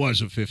 That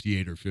was a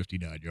 58 or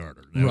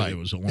 59-yarder. Right. It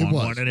was a long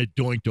one, and it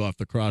doinked off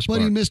the crossbar.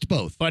 But he missed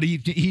both. But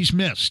he's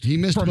missed. He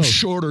missed from both.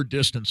 Shorter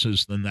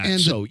distances than that.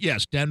 And so,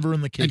 yes, Denver in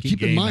the kicking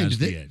game has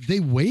the edge. They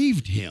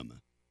waived him.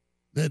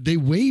 They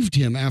waived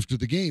him after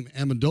the game,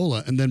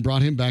 Amendola, and then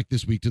brought him back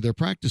this week to their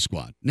practice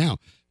squad. Now,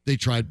 they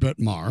tried Brett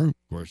Maher. Of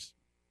course,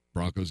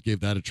 Broncos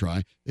gave that a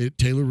try.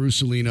 Taylor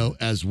Russolino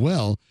as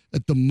well.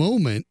 At the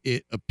moment,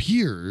 it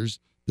appears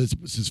that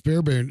since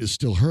Fairbairn is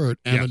still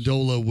hurt,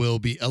 Amendola will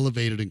be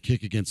elevated and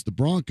kick against the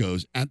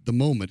Broncos at the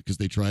moment, because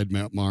they tried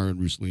Maher and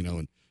Russolino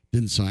and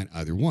didn't sign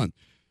either one.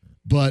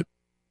 But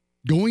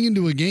going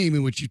into a game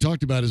in which you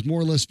talked about is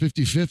more or less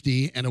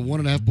 50-50 and a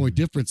 1.5-point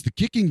difference, the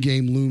kicking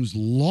game looms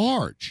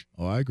large.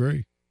 Oh, I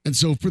agree. And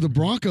so for the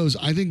Broncos,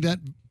 I think that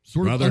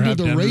sort of under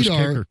the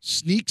radar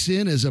sneaks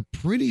in as a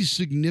pretty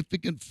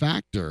significant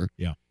factor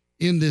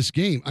in this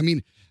game. I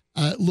mean,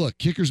 look,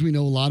 kickers, we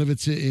know a lot of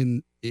it's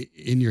in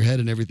your head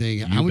and everything.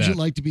 How would you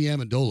like to be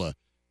Amendola?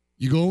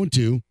 You go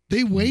into,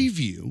 they waive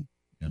you.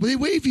 Yeah. Well, they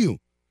waive you.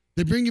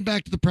 They bring you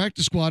back to the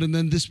practice squad, and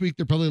then this week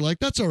they're probably like,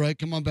 that's all right,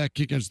 come on back,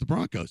 kick against the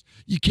Broncos.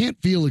 You can't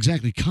feel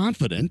exactly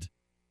confident.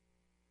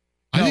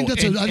 I think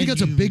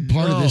that's a big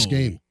part of this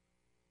game.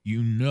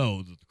 You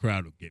know that the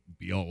crowd will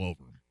be all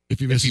over him if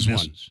he misses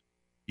one.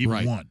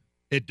 Even one.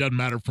 It doesn't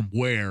matter from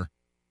where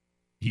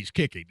he's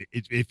kicking.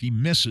 If he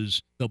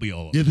misses, they'll be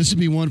all over. Yeah, this would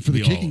be one for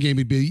the kicking game.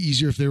 It'd be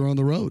easier if they were on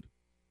the road.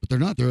 But they're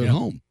not. They're at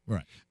home.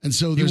 Right. And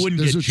so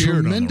there's a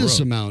tremendous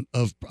amount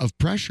of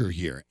pressure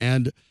here.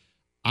 And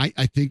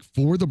I think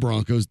for the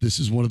Broncos, this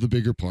is one of the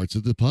bigger parts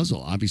of the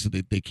puzzle.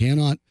 Obviously, they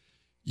cannot.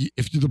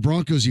 If you're the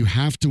Broncos, you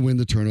have to win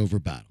the turnover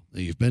battle.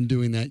 Now, you've been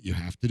doing that. You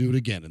have to do it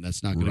again. And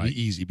that's not going to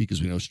be easy,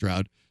 because we know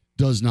Stroud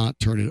does not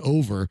turn it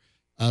over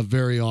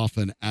very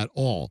often at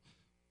all.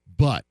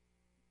 But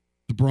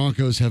the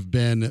Broncos have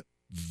been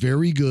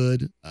very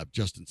good,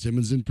 Justin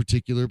Simmons in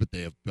particular, but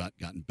they have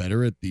gotten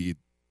better at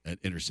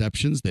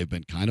interceptions. They've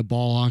been kind of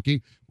ball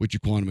hawking, with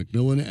Jaquan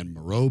McMillan and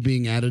Moreau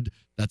being added.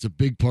 That's a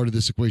big part of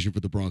this equation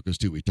for the Broncos,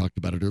 too. We talked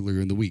about it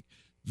earlier in the week.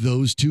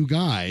 Those two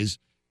guys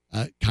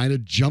kind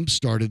of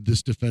jump-started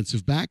this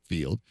defensive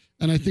backfield.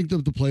 And I think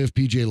that the play of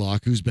P.J.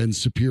 Locke, who's been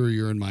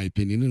superior, in my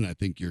opinion, and I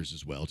think yours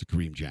as well, to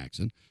Kareem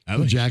Jackson.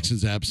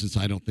 Jackson's absence,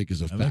 I don't think,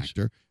 is a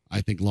factor. I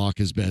think Locke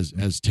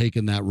has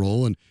taken that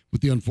role. And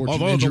with the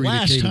unfortunate injury to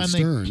Caden Stearns. The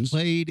last time they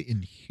played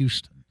in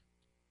Houston,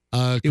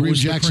 it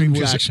was the Kareem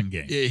Jackson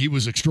game. He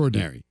was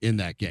extraordinary in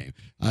that game.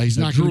 He's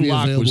not Drew going to be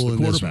Lock available was the in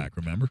quarterback, this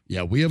one. remember?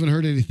 Yeah, we haven't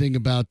heard anything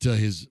about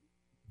his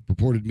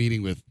purported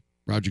meeting with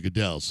Roger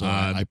Goodell. So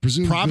I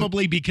presume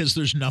probably because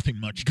there's nothing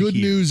much. Good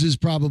news is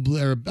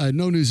probably, or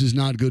no news is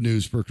not good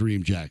news for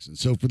Kareem Jackson.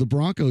 So for the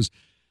Broncos,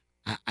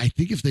 I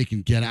think if they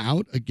can get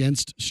out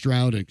against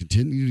Stroud and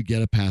continue to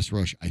get a pass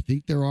rush, I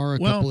think there are a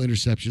couple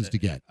interceptions to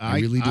get. I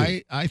really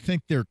do. I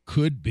think there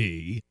could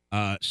be.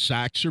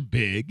 Sacks are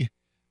big.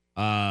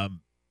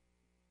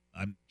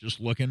 I'm just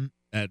looking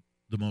at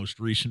the most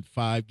recent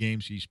 5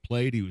 games he's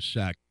played. He was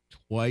sacked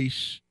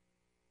twice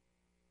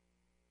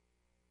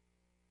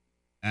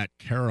at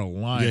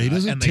Carolina. Yeah, he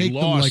doesn't take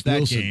them like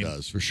Wilson game.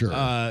 Does, for sure.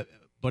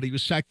 But he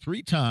was sacked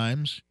 3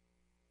 times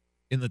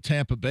in the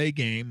Tampa Bay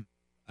game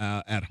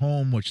at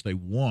home, which they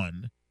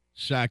won.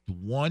 Sacked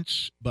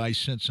once by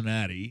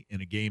Cincinnati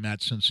in a game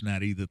at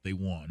Cincinnati that they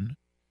won.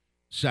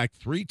 Sacked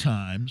 3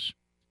 times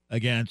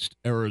against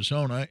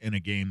Arizona in a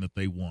game that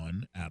they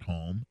won at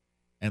home.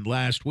 And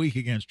last week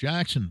against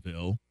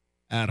Jacksonville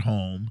at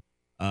home,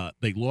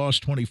 they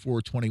lost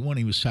 24-21.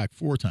 He was sacked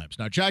 4 times.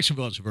 Now,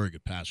 Jacksonville has a very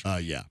good passer.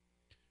 Yeah.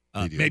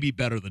 maybe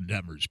better than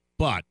Denver's.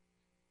 But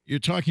you're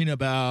talking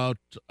about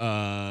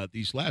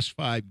these last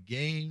 5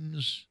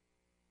 games,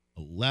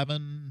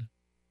 11,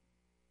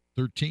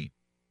 13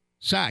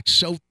 sacks.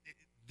 So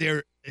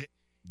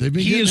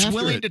he is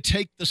willing to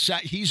take the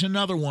sack. He's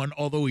another one,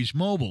 although he's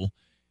mobile.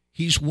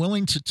 He's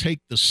willing to take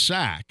the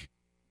sack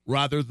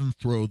rather than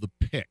throw the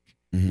pick.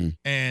 Mm-hmm.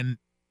 And,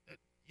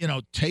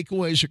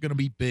 takeaways are going to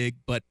be big,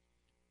 but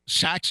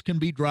sacks can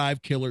be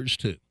drive killers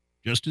too,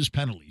 just as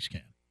penalties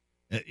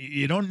can.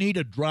 You don't need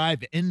a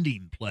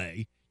drive-ending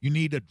play. You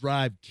need a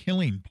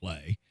drive-killing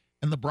play,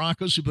 and the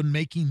Broncos have been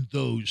making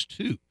those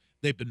too.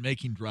 They've been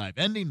making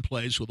drive-ending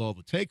plays with all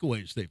the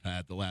takeaways they've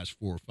had the last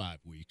 4 or 5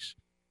 weeks,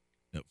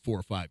 4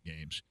 or 5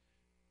 games.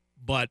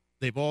 But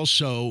they've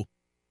also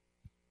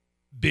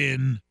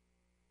been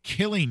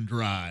killing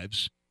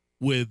drives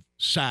with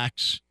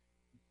sacks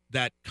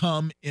that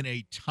come in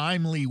a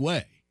timely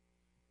way.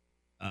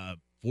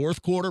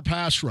 Fourth quarter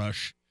pass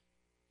rush.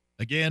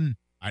 Again,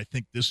 I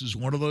think this is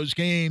one of those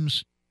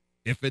games.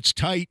 If it's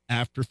tight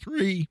after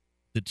 3,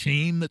 the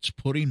team that's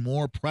putting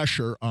more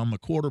pressure on the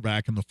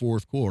quarterback in the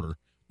fourth quarter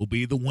will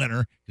be the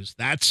winner, because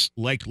that's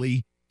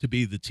likely to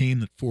be the team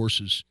that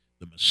forces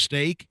the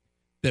mistake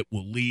that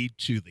will lead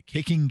to the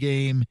kicking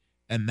game,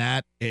 and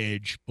that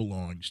edge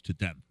belongs to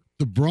Denver.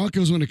 The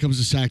Broncos, when it comes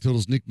to sack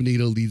totals, Nick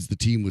Bonito leads the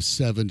team with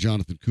 7,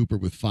 Jonathan Cooper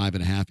with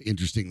 5.5.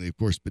 Interestingly, of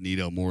course,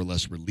 Bonito more or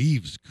less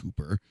relieves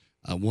Cooper.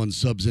 One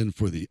subs in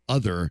for the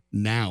other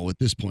now at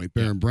this point.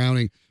 Baron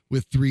Browning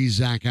with 3,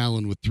 Zach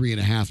Allen with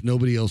 3.5.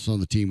 Nobody else on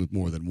the team with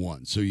more than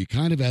 1. So you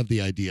kind of have the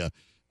idea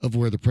of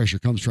where the pressure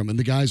comes from. And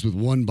the guys with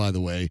 1, by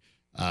the way,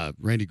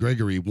 Randy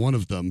Gregory, one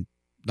of them,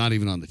 not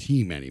even on the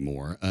team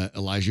anymore.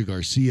 Elijah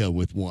Garcia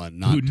with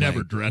 1. Who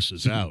never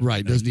dresses out.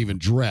 Right, doesn't even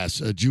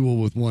dress. Jewel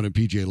with 1 and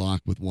PJ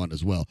Locke with 1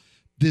 as well.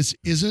 This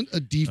isn't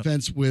a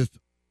defense with,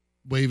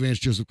 way Vance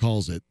Joseph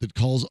calls it, that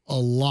calls a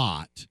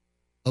lot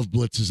of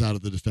blitzes out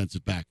of the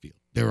defensive backfield.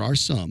 There are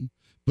some,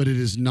 but it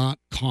is not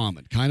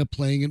common. Kind of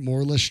playing it more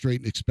or less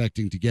straight and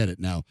expecting to get it.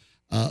 Now,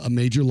 a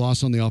major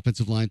loss on the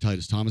offensive line.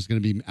 Titus Thomas is going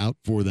to be out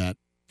for the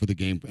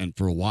game and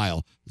for a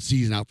while. The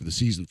season out for the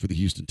season for the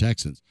Houston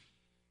Texans.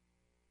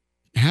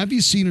 Have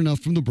you seen enough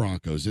from the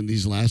Broncos in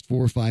these last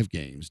 4 or 5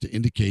 games to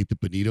indicate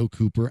that Bonito,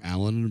 Cooper,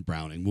 Allen, and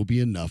Browning will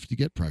be enough to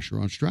get pressure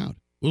on Stroud?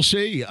 We'll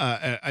see.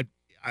 I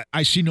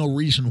see no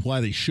reason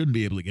why they shouldn't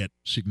be able to get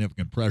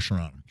significant pressure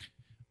on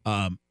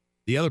him.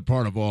 The other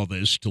part of all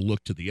this, to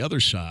look to the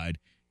other side,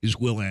 is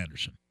Will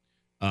Anderson,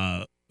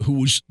 who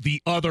was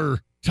the other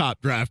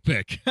top draft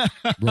pick.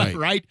 Right.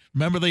 Right?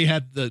 Remember they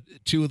had the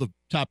 2 of the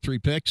top 3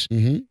 picks,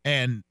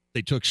 and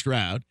they took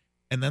Stroud,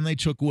 and then they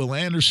took Will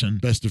Anderson.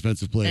 Best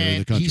defensive player in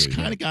the country. He's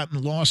kind of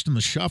gotten lost in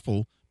the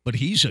shuffle, but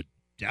he's a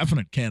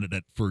definite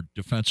candidate for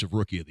Defensive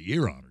Rookie of the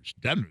Year honors.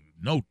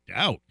 No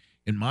doubt.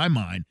 In my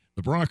mind,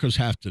 the Broncos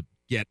have to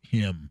get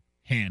him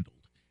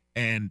handled.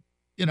 And,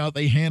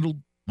 they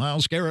handled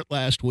Myles Garrett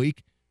last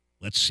week.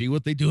 Let's see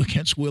what they do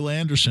against Will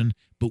Anderson.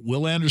 But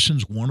Will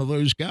Anderson's one of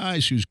those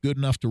guys who's good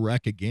enough to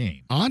wreck a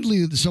game.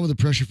 Oddly, some of the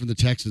pressure from the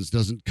Texans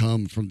doesn't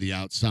come from the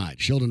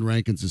outside. Sheldon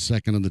Rankins is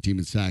second on the team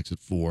in sacks at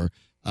 4.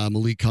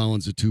 Malik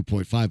Collins at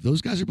 2.5.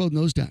 Those guys are both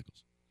nose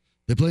tackles.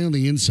 They play on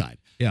the inside.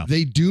 Yeah.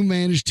 They do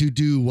manage to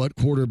do what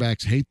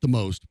quarterbacks hate the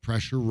most,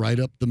 pressure right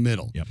up the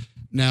middle. Yep.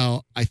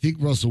 Now, I think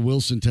Russell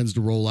Wilson tends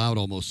to roll out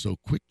almost so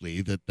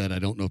quickly that I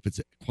don't know if it's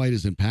quite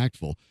as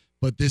impactful.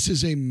 But this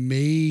is a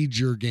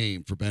major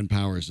game for Ben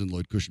Powers and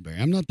Lloyd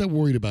Cushenberry. I'm not that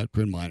worried about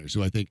Quinn Miners,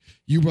 who I think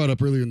you brought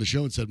up earlier in the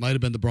show and said might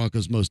have been the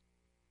Broncos' most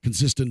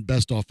consistent,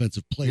 best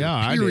offensive player,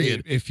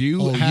 period. If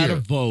you had a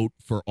vote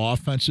for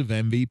offensive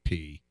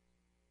MVP,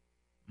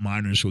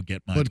 Miners would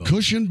get my vote. But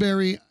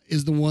Cushenberry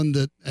is the one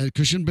that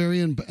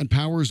Cushenberry and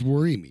Powers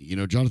worry me.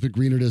 Jonathan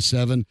Greener does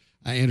 7.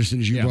 Anderson,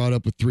 as you brought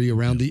up, with 3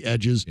 around the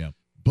edges. Yeah.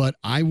 But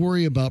I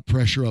worry about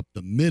pressure up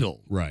the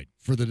middle. Right.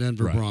 For the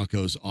Denver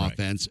Broncos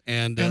offense.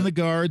 And the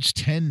guards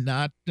tend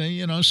not,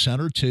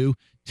 center 2,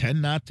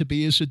 tend not to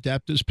be as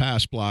adept as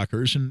pass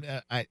blockers. And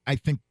I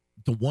think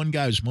the one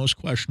guy who's most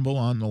questionable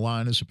on the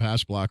line as a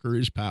pass blocker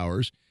is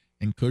Powers,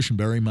 and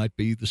Cushenberry might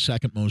be the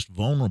second most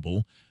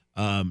vulnerable.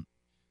 Again,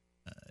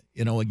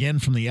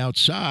 from the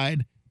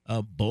outside,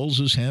 Bowles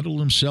has handled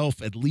himself,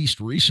 at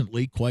least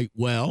recently, quite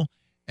well.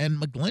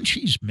 And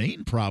McGlinchey's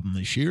main problem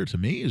this year, to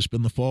me, has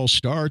been the false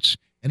starts,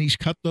 and he's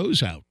cut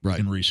those out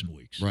in recent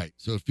weeks. Right.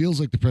 So it feels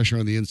like the pressure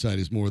on the inside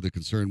is more the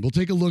concern. We'll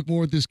take a look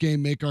more at this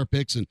game, make our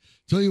picks, and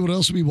tell you what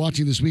else we'll be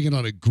watching this weekend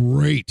on a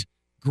great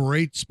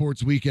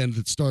sports weekend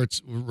that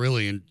starts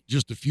really in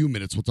just a few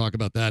minutes. We'll talk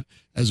about that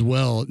as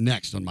well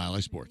next on Mile High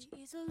Sports.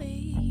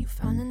 You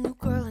found a new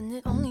girl and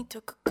it only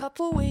took a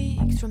couple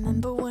weeks.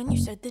 Remember when you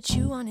said that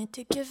you wanted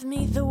to give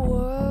me the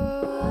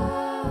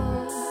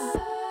world?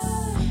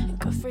 And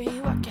good for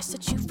you, I guess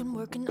that you've been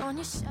working on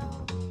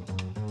yourself.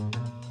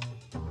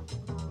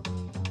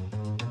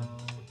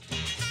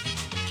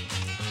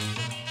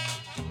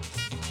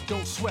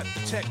 Don't sweat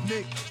the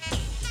technique.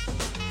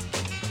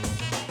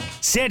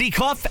 Sandy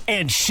Clough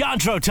and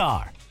Chandro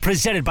Tar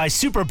presented by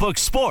Superbook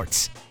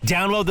Sports.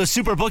 Download the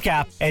Superbook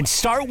app and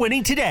start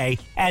winning today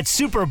at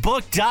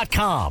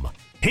superbook.com.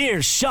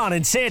 Here's Sean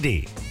and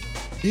Sandy.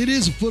 It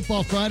is a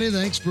Football Friday.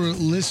 Thanks for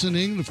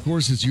listening. Of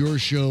course, it's your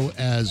show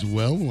as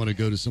well. We want to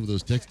go to some of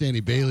those texts. Danny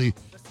Bailey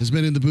has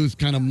been in the booth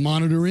kind of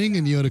monitoring,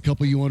 and you had a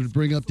couple you wanted to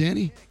bring up,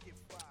 Danny?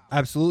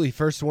 Absolutely.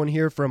 First one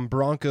here from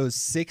Broncos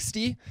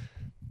 60.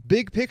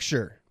 Big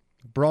picture.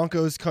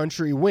 Broncos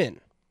country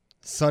win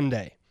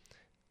Sunday.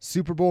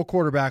 Super Bowl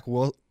quarterback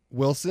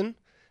Wilson.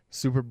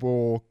 Super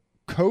Bowl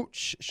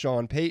coach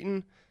Sean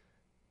Payton.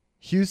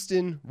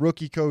 Houston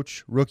rookie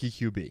coach, rookie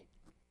QB.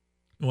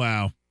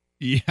 Wow.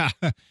 Yeah,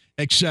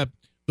 except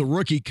the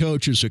rookie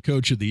coach is a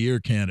Coach of the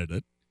Year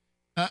candidate,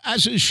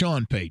 as is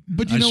Sean Payton.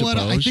 But you know what?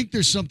 I think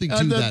there's something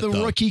to that, the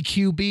rookie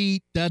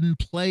QB doesn't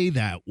play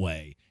that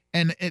way.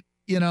 And,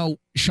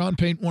 Sean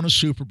Payton won a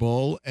Super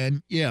Bowl,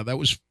 and, yeah, that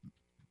was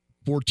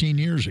 14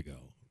 years ago.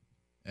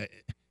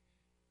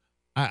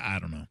 I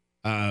don't know.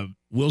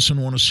 Wilson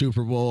won a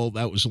Super Bowl.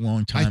 That was a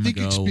long time ago. I think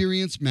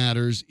experience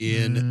matters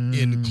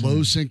in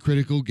close and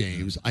critical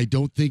games. I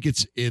don't think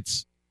it's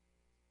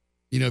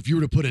if you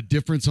were to put a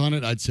difference on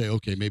it, I'd say,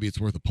 okay, maybe it's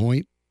worth a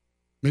point.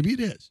 Maybe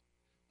it is.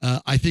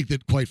 I think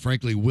that, quite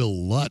frankly,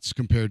 Will Lutz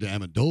compared to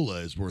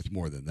Amendola is worth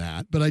more than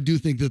that. But I do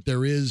think that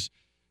there's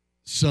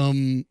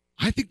something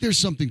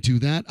to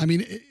that. I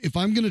mean, if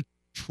I'm going to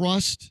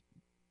trust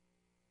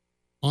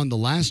on the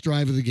last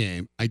drive of the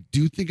game, I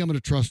do think I'm going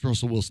to trust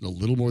Russell Wilson a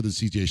little more than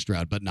C.J.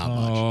 Stroud, but not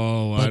much.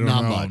 Oh, but I don't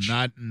not know. Much.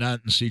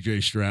 Not in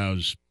C.J.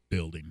 Stroud's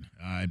building.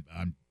 I'm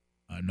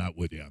not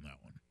with you on that one.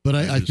 But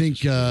I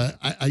think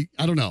I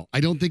don't know.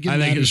 I don't think it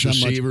matters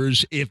his that much.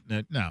 receivers.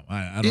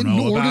 I don't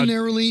know.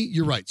 Ordinarily,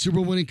 you're right. Super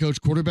Bowl winning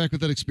coach, quarterback with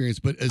that experience.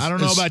 But I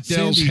don't know about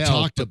Dell's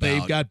health, but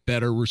they've got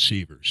better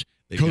receivers.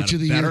 They've coach got of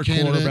the a better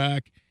year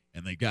quarterback,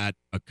 and they got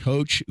a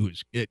coach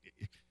who's.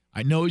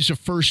 I know he's a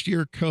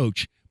first-year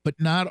coach, but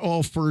not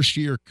all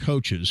first-year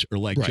coaches are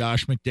like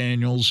Josh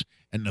McDaniels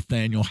and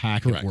Nathaniel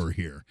Hackett were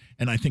here.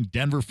 And I think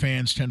Denver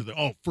fans tend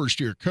to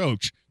first-year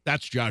coach,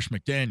 that's Josh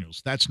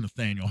McDaniels. That's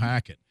Nathaniel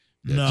Hackett.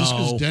 Yeah, no, just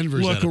because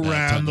Denver's look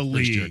around the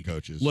league.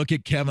 Coaches. Look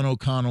at Kevin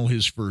O'Connell,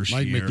 his first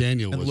Mike year.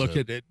 McDaniel and was look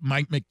at it.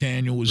 Mike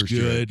McDaniel was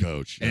good.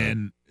 Coach,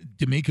 and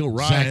DeMeco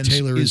Ryans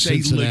is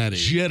a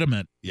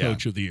legitimate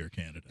Coach of the Year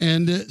candidate.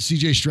 And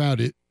C.J.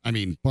 Stroud,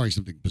 barring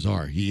something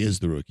bizarre, he is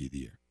the Rookie of the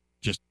Year.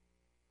 Just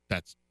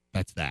that's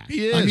that.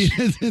 He is.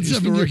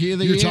 He's the Rookie of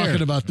the Year. You're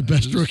talking about the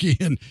best rookie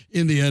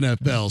in the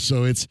NFL.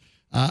 So it's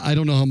I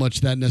don't know how much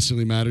that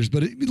necessarily matters,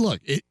 but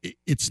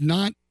it's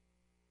not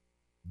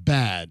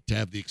bad to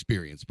have the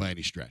experience by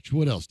any stretch.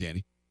 What else,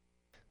 Danny?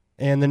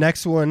 And the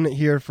next one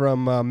here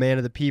from Man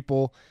of the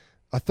People.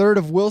 A third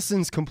of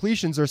Wilson's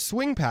completions are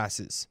swing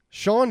passes.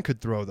 Sean could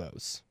throw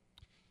those.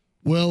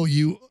 Well,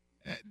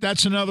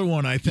 that's another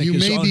one I think you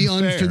is may be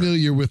unfair.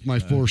 Unfamiliar with my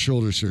 4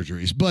 shoulder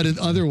surgeries, but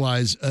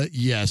otherwise,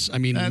 yes.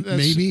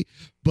 Maybe,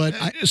 but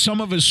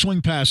some of his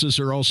swing passes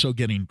are also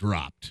getting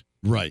dropped.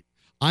 Right.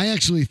 I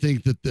actually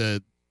think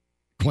that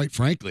quite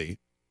frankly,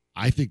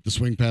 I think the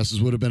swing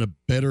passes would have been a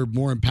better,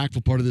 more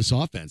impactful part of this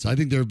offense. I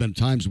think there have been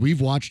times we've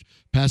watched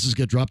passes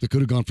get dropped that could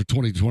have gone for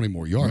 20 to 20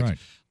 more yards.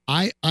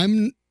 Right.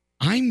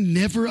 I've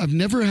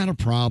never had a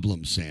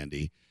problem,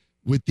 Sandy,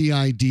 with the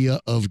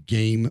idea of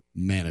game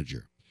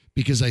manager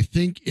because I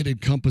think it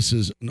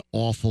encompasses an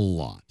awful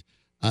lot.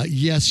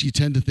 Yes, you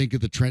tend to think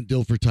of the Trent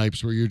Dilfer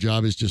types where your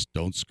job is just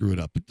don't screw it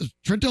up. But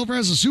Trent Dilfer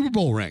has a Super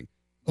Bowl ring,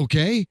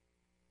 okay?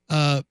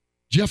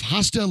 Jeff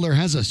Hostetler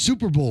has a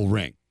Super Bowl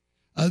ring.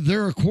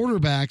 There are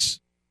quarterbacks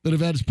that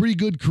have had pretty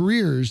good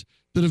careers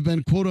that have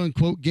been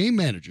quote-unquote game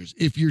managers.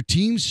 If your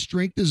team's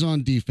strength is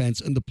on defense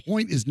and the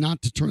point is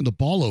not to turn the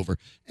ball over,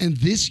 and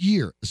this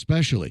year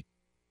especially,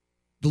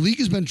 the league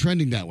has been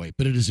trending that way,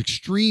 but it is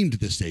extreme to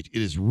this stage.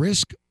 It is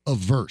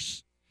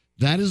risk-averse.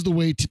 That is the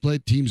way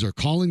teams are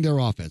calling their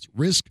offense,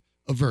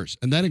 risk-averse.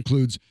 And that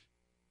includes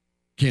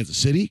Kansas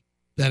City.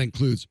 That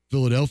includes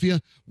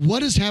Philadelphia.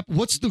 What has happened?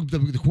 What's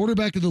the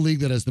quarterback of the league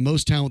that has the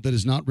most talent that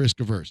is not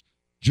risk-averse?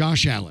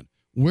 Josh Allen.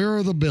 Where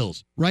are the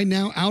Bills? Right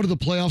now, out of the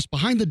playoffs,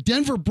 behind the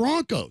Denver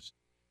Broncos.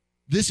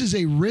 This is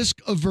a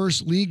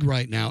risk-averse league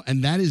right now,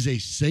 and that is a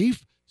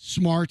safe,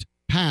 smart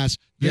pass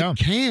that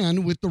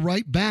can, with the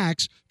right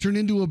backs, turn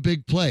into a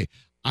big play.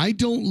 I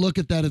don't look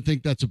at that and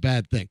think that's a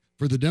bad thing.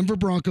 For the Denver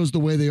Broncos, the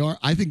way they are,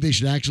 I think they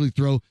should actually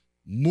throw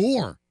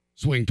more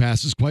swing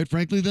passes, quite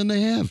frankly, than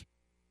they have.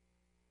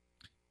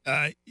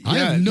 I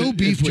have no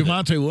beef with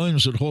Javonte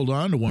Williams would hold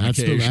on to one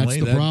occasionally.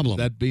 That's the problem.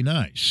 That'd be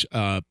nice.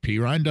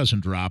 Perine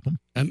doesn't drop them.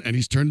 And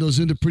he's turned those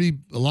into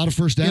a lot of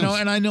first downs.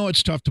 And I know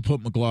it's tough to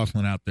put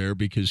McLaughlin out there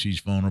because he's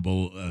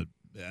vulnerable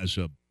as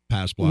a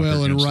pass blocker.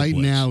 Well, and right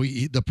now,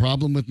 the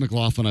problem with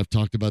McLaughlin, I've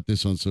talked about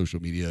this on social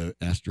media.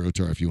 Ask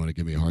Rotar if you want to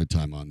give me a hard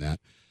time on that.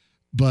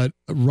 But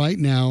right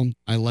now,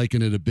 I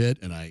liken it a bit,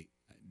 and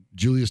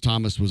Julius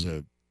Thomas was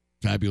a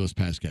fabulous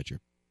pass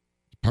catcher.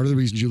 Part of the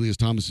reason Julius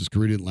Thomas's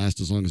career didn't last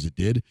as long as it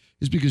did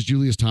is because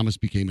Julius Thomas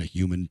became a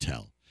human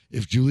tell.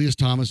 if Julius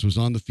Thomas was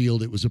on the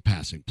field, it was a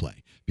passing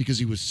play because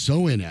he was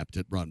so inept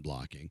at run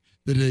blocking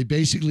that they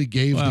basically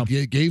gave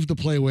the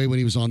play away when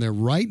he was on there.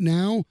 Right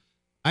now,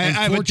 I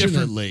have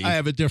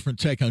a different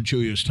take on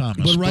Julius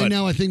Thomas. But right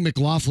now, I think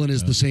McLaughlin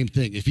is the same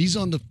thing. If he's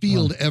on the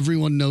field,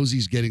 everyone knows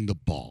he's getting the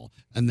ball,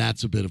 and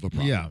that's a bit of a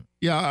problem.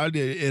 Yeah,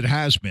 it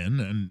has been,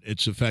 and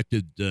it's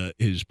affected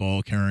his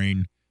ball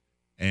carrying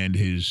and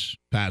his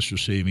pass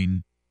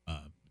receiving.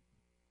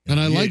 And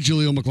I like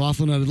Julio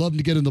McLaughlin. I'd love him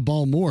to get in the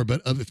ball more,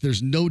 but if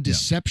there's no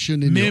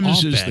deception in your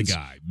offense. Mims is the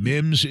guy.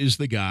 Mims is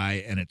the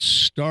guy, and it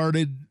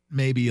started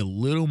maybe a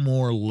little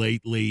more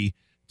lately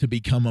to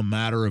become a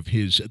matter of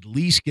his at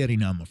least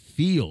getting on the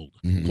field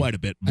quite a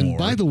bit more. And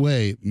by the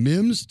way,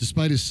 Mims,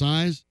 despite his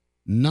size,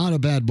 not a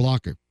bad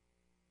blocker.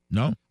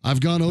 No. I've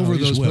gone over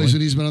those plays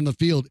when he's been on the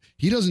field.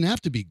 He doesn't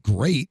have to be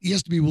great. He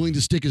has to be willing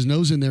to stick his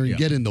nose in there and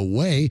get in the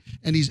way,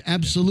 and he's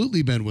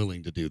absolutely been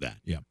willing to do that.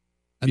 Yeah.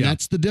 And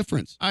that's the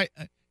difference.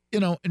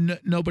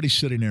 Nobody's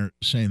sitting there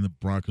saying the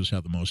Broncos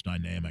have the most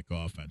dynamic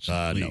offense in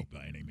the league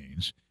by any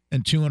means.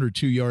 And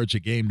 202 yards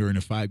a game during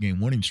a 5-game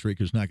winning streak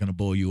is not going to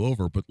bowl you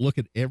over. But look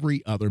at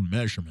every other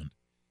measurement,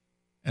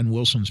 and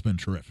Wilson's been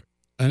terrific.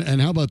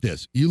 And how about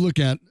this? You look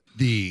at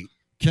the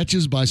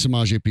catches by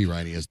Samaje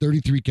Perine. He has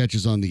 33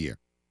 catches on the year.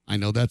 I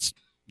know that's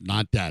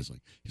not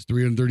dazzling. He's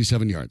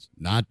 337 yards,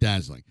 not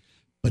dazzling.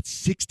 But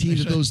 16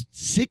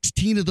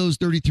 of those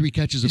 33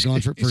 catches have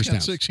gone for first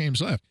downs. 6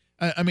 games left.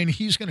 I mean,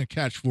 he's going to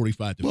catch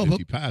 45 to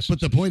 50 passes. But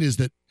the point is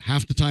that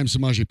half the time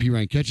Samaje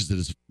Perine catches it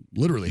is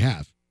literally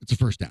half. It's a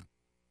first down.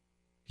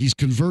 He's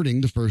converting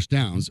the first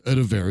downs at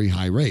a very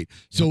high rate.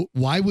 So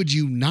why would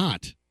you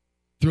not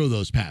throw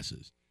those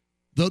passes?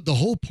 The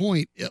whole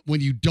point,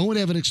 when you don't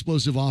have an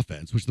explosive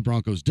offense, which the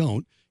Broncos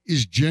don't,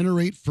 is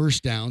generate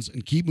first downs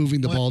and keep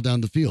moving the ball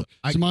down the field.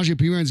 Samaje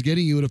Perine's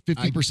getting you at a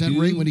 50%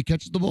 rate when he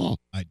catches the ball.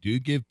 I do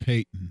give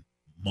Payton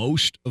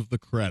most of the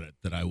credit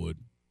that I would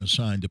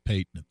assign to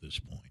Payton at this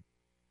point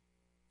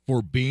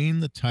for being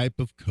the type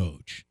of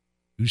coach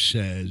who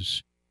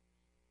says,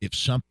 if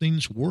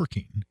something's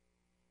working,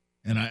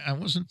 and I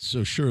wasn't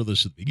so sure of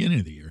this at the beginning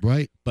of the year.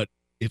 Right. But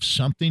if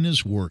something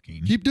is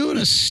working, keep doing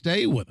it.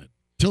 Stay with it.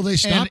 Till they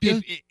stop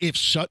you. If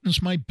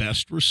Sutton's my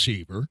best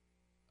receiver,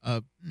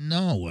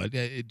 no,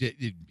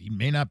 he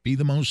may not be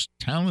the most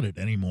talented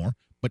anymore.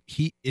 But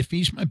if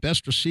he's my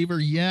best receiver,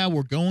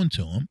 we're going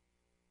to him.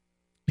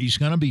 He's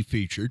going to be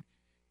featured.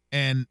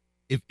 And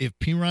if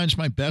Perine's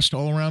my best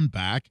all-around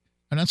back,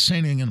 I'm not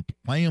saying I'm going to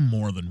play him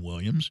more than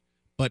Williams,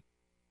 but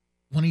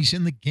when he's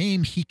in the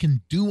game, he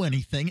can do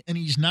anything, and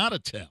he's not a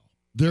tell.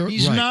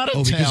 He's not a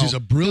tell. Because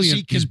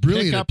he's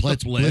brilliant at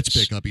blitz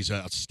pickup. He's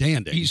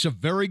outstanding. He's a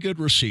very good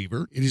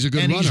receiver. And he's a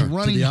good runner he's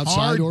running to the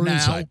outside or now,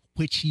 inside.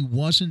 Which he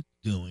wasn't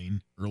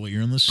doing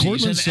earlier in the Courtland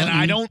season. Sutton, and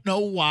I don't know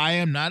why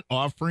I'm not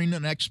offering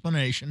an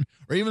explanation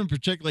or even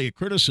particularly a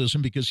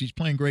criticism because he's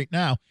playing great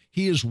now.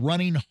 He is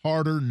running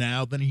harder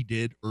now than he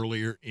did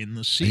earlier in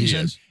the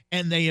season.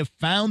 And they have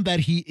found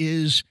that he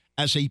is,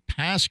 as a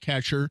pass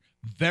catcher,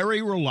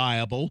 very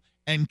reliable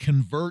and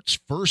converts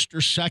first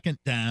or second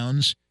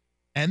downs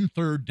and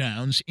third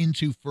downs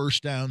into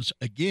first downs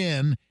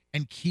again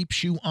and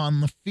keeps you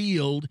on the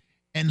field.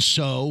 And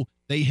so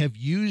they have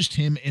used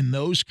him in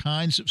those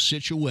kinds of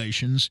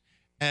situations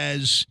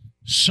as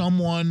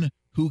someone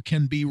who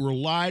can be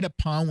relied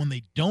upon when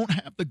they don't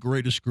have the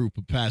greatest group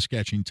of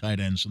pass-catching tight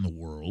ends in the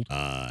world.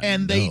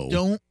 They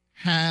don't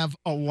have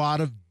a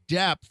lot of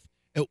depth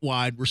at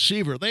wide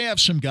receiver. They have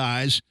some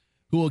guys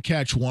who will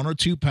catch one or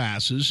two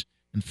passes.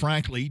 And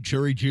frankly,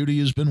 Jerry Jeudy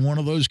has been one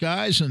of those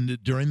guys,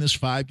 and during this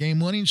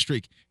 5-game winning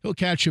streak, he'll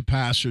catch a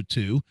pass or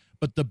two.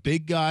 But the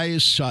big guy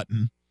is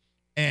Sutton,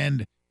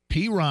 and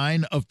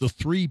Perine of the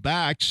 3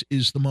 backs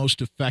is the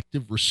most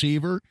effective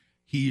receiver.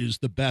 He is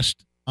the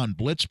best on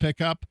blitz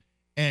pickup,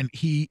 and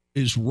he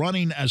is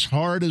running as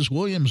hard as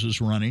Williams is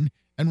running,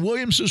 and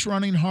Williams is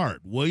running hard.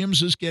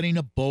 Williams is getting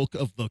a bulk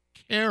of the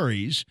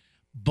carries,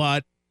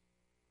 but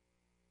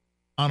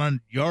on a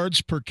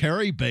yards per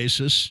carry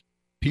basis,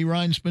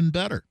 Perine's been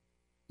better.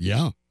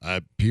 Yeah,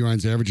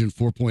 Perine's averaging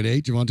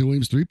 4.8, Javonte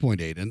Williams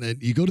 3.8. And then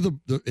you go to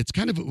it's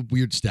kind of a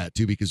weird stat,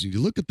 too, because when you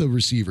look at the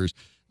receivers,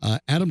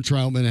 Adam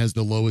Troutman has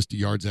the lowest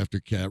yards after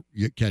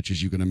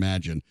catches you can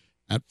imagine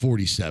at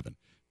 47.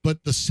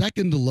 But the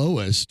second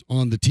lowest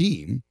on the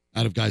team,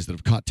 out of guys that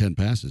have caught 10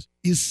 passes,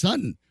 is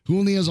Sutton, who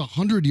only has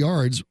 100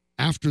 yards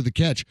after the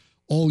catch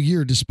all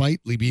year, despite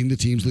being the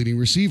team's leading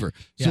receiver.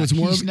 So it's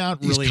more he's not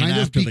really kind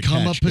of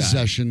become a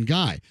possession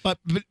guy. But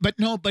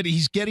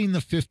he's getting the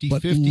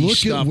 50-50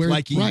 stuff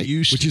like he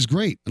used to. Which is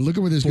great. And look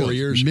at where this goes. 4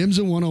 years. Mims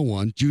at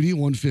 101, Jeudy at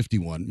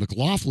 151,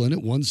 McLaughlin at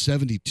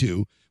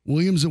 172,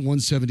 Williams at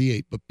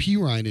 178, but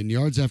Perine in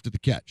yards after the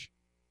catch.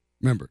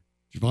 Remember,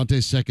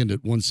 Javonte's second at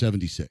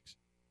 176.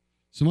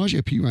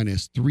 Samaje Perine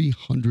has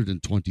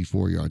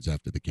 324 yards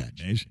after the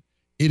catch. Amazing.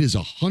 It is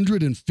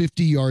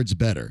 150 yards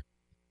better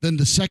than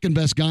the second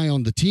best guy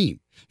on the team.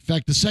 In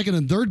fact, the second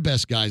and third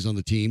best guys on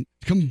the team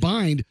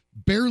combined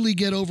barely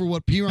get over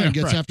what Perine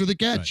gets after the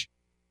catch.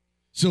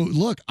 So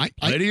look,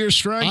 play to your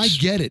strengths. I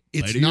get it.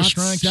 It's not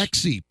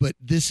sexy, but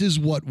this is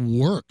what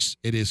works.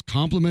 It is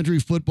complimentary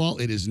football.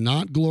 It is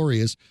not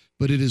glorious,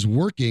 but it is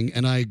working.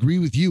 And I agree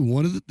with you.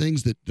 One of the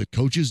things that the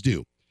coaches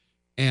do,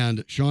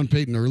 and Sean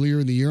Payton earlier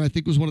in the year, I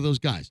think was one of those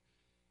guys.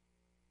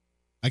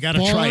 I got to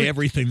try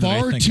everything that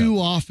I think far too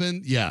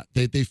often,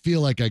 they feel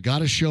like I got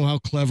to show how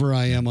clever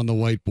I am on the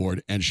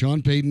whiteboard. And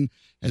Sean Payton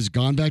has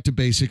gone back to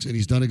basics, and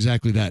he's done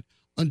exactly that.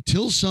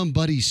 Until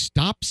somebody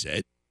stops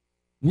it,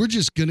 we're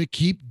just going to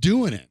keep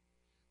doing it.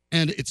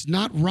 And it's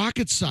not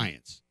rocket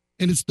science.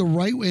 And it's the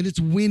right way, and it's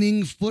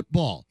winning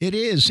football. It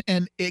is.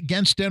 And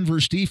against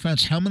Denver's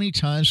defense, how many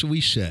times have we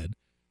said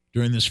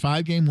during this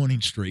 5-game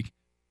winning streak,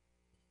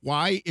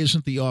 why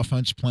isn't the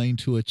offense playing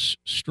to its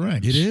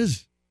strengths? It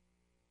is.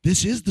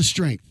 This is the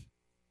strength.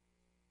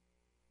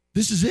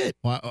 This is it.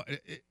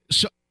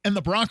 And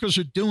the Broncos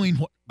are doing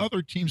what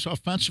other teams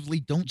offensively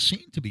don't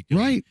seem to be doing.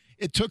 Right.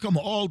 It took them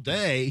all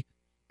day,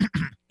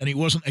 and he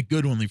wasn't a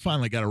good when they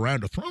finally got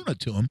around to throwing it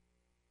to him.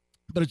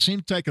 But it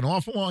seemed to take an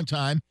awful long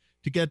time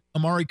to get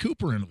Amari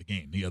Cooper into the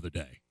game the other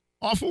day.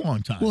 Awful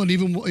long time. Well, and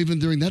even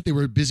during that, they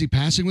were busy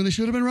passing when they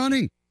should have been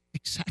running.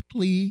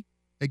 Exactly.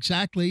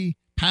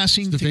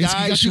 Passing to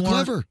guys who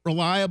aren't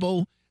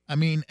reliable. I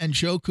mean,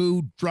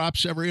 Njoku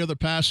drops every other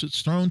pass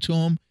that's thrown to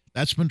him.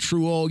 That's been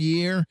true all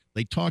year.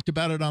 They talked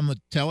about it on the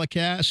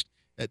telecast.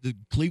 The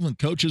Cleveland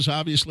coaches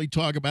obviously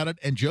talk about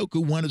it.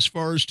 Njoku went as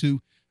far as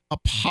to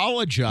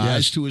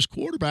apologize to his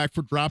quarterback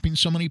for dropping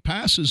so many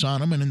passes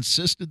on him and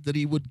insisted that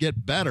he would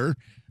get better.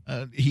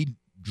 He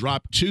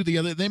dropped 2 the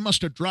other. They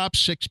must have dropped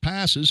 6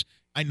 passes.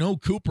 I know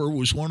Cooper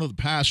was one of the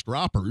pass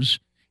droppers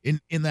in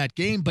that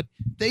game, but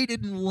they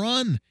didn't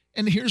run.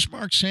 And here's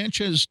Mark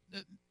Sanchez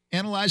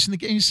analyzing the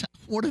game.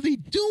 What are they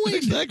doing?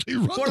 Exactly.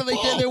 What are they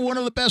doing? They're one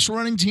of the best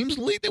running teams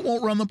in the league. They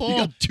won't run the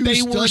ball.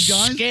 They were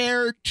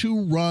scared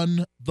to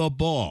run the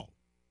ball.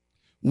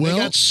 They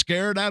got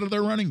scared out of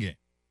their running game.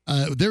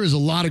 There is a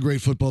lot of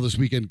great football this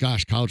weekend.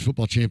 Gosh, college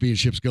football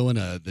championships going.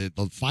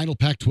 The final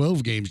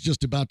Pac-12 game's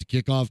just about to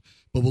kick off.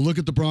 But we'll look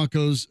at the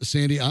Broncos,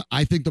 Sandy.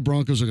 I think the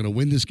Broncos are going to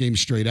win this game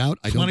straight out.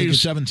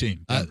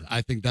 20-17.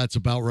 I think that's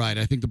about right.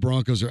 I think the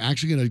Broncos are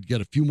actually going to get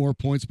a few more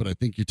points, but I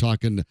think you're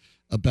talking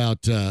about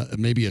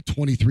maybe a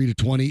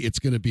 23-20. It's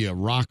going to be a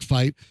rock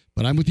fight.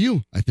 But I'm with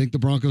you. I think the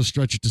Broncos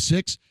stretch it to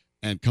 6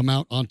 and come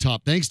out on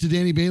top. Thanks to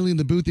Danny Bailey in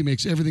the booth. He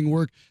makes everything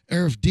work.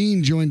 Arif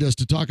Dean joined us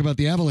to talk about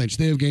the Avalanche.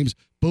 They have games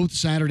both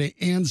Saturday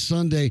and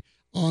Sunday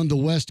on the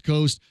West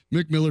Coast.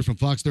 Myck Miller from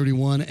Fox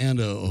 31 and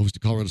a host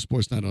of Colorado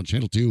Sports Night on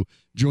Channel 2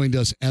 joined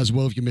us as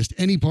well. If you missed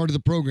any part of the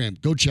program,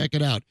 go check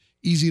it out.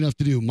 Easy enough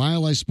to do.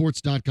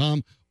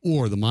 MileHighSports.com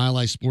or the Mile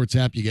High Sports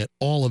app. You get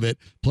all of it,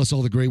 plus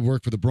all the great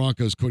work for the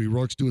Broncos. Cody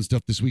Rourke's doing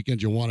stuff this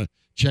weekend. You'll want to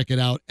check it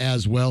out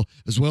as well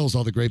as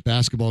all the great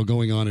basketball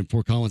going on in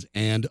Fort Collins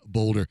and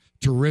Boulder.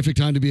 Terrific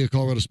time to be a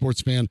Colorado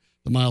sports fan.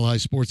 The Mile High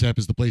Sports app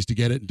is the place to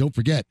get it. And don't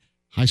forget,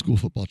 high school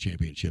football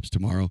championships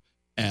tomorrow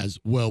as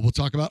well. We'll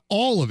talk about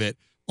all of it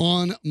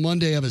on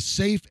Monday. Have a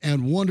safe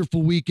and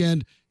wonderful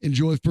weekend.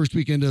 Enjoy first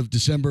weekend of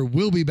December.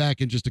 We'll be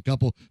back in just a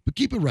couple, but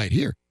keep it right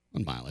here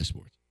on Mile High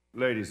Sports.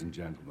 Ladies and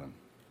gentlemen,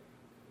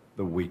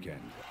 the weekend.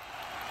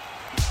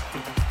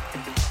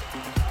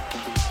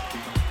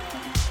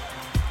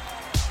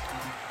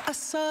 I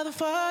saw the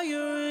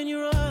fire in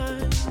your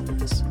eyes.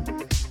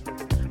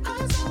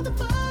 I saw the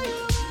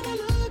fire when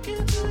I look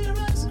into your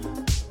eyes.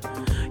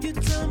 You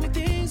tell me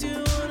things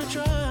you wanna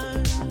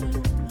try.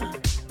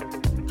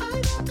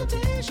 I got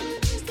temptation.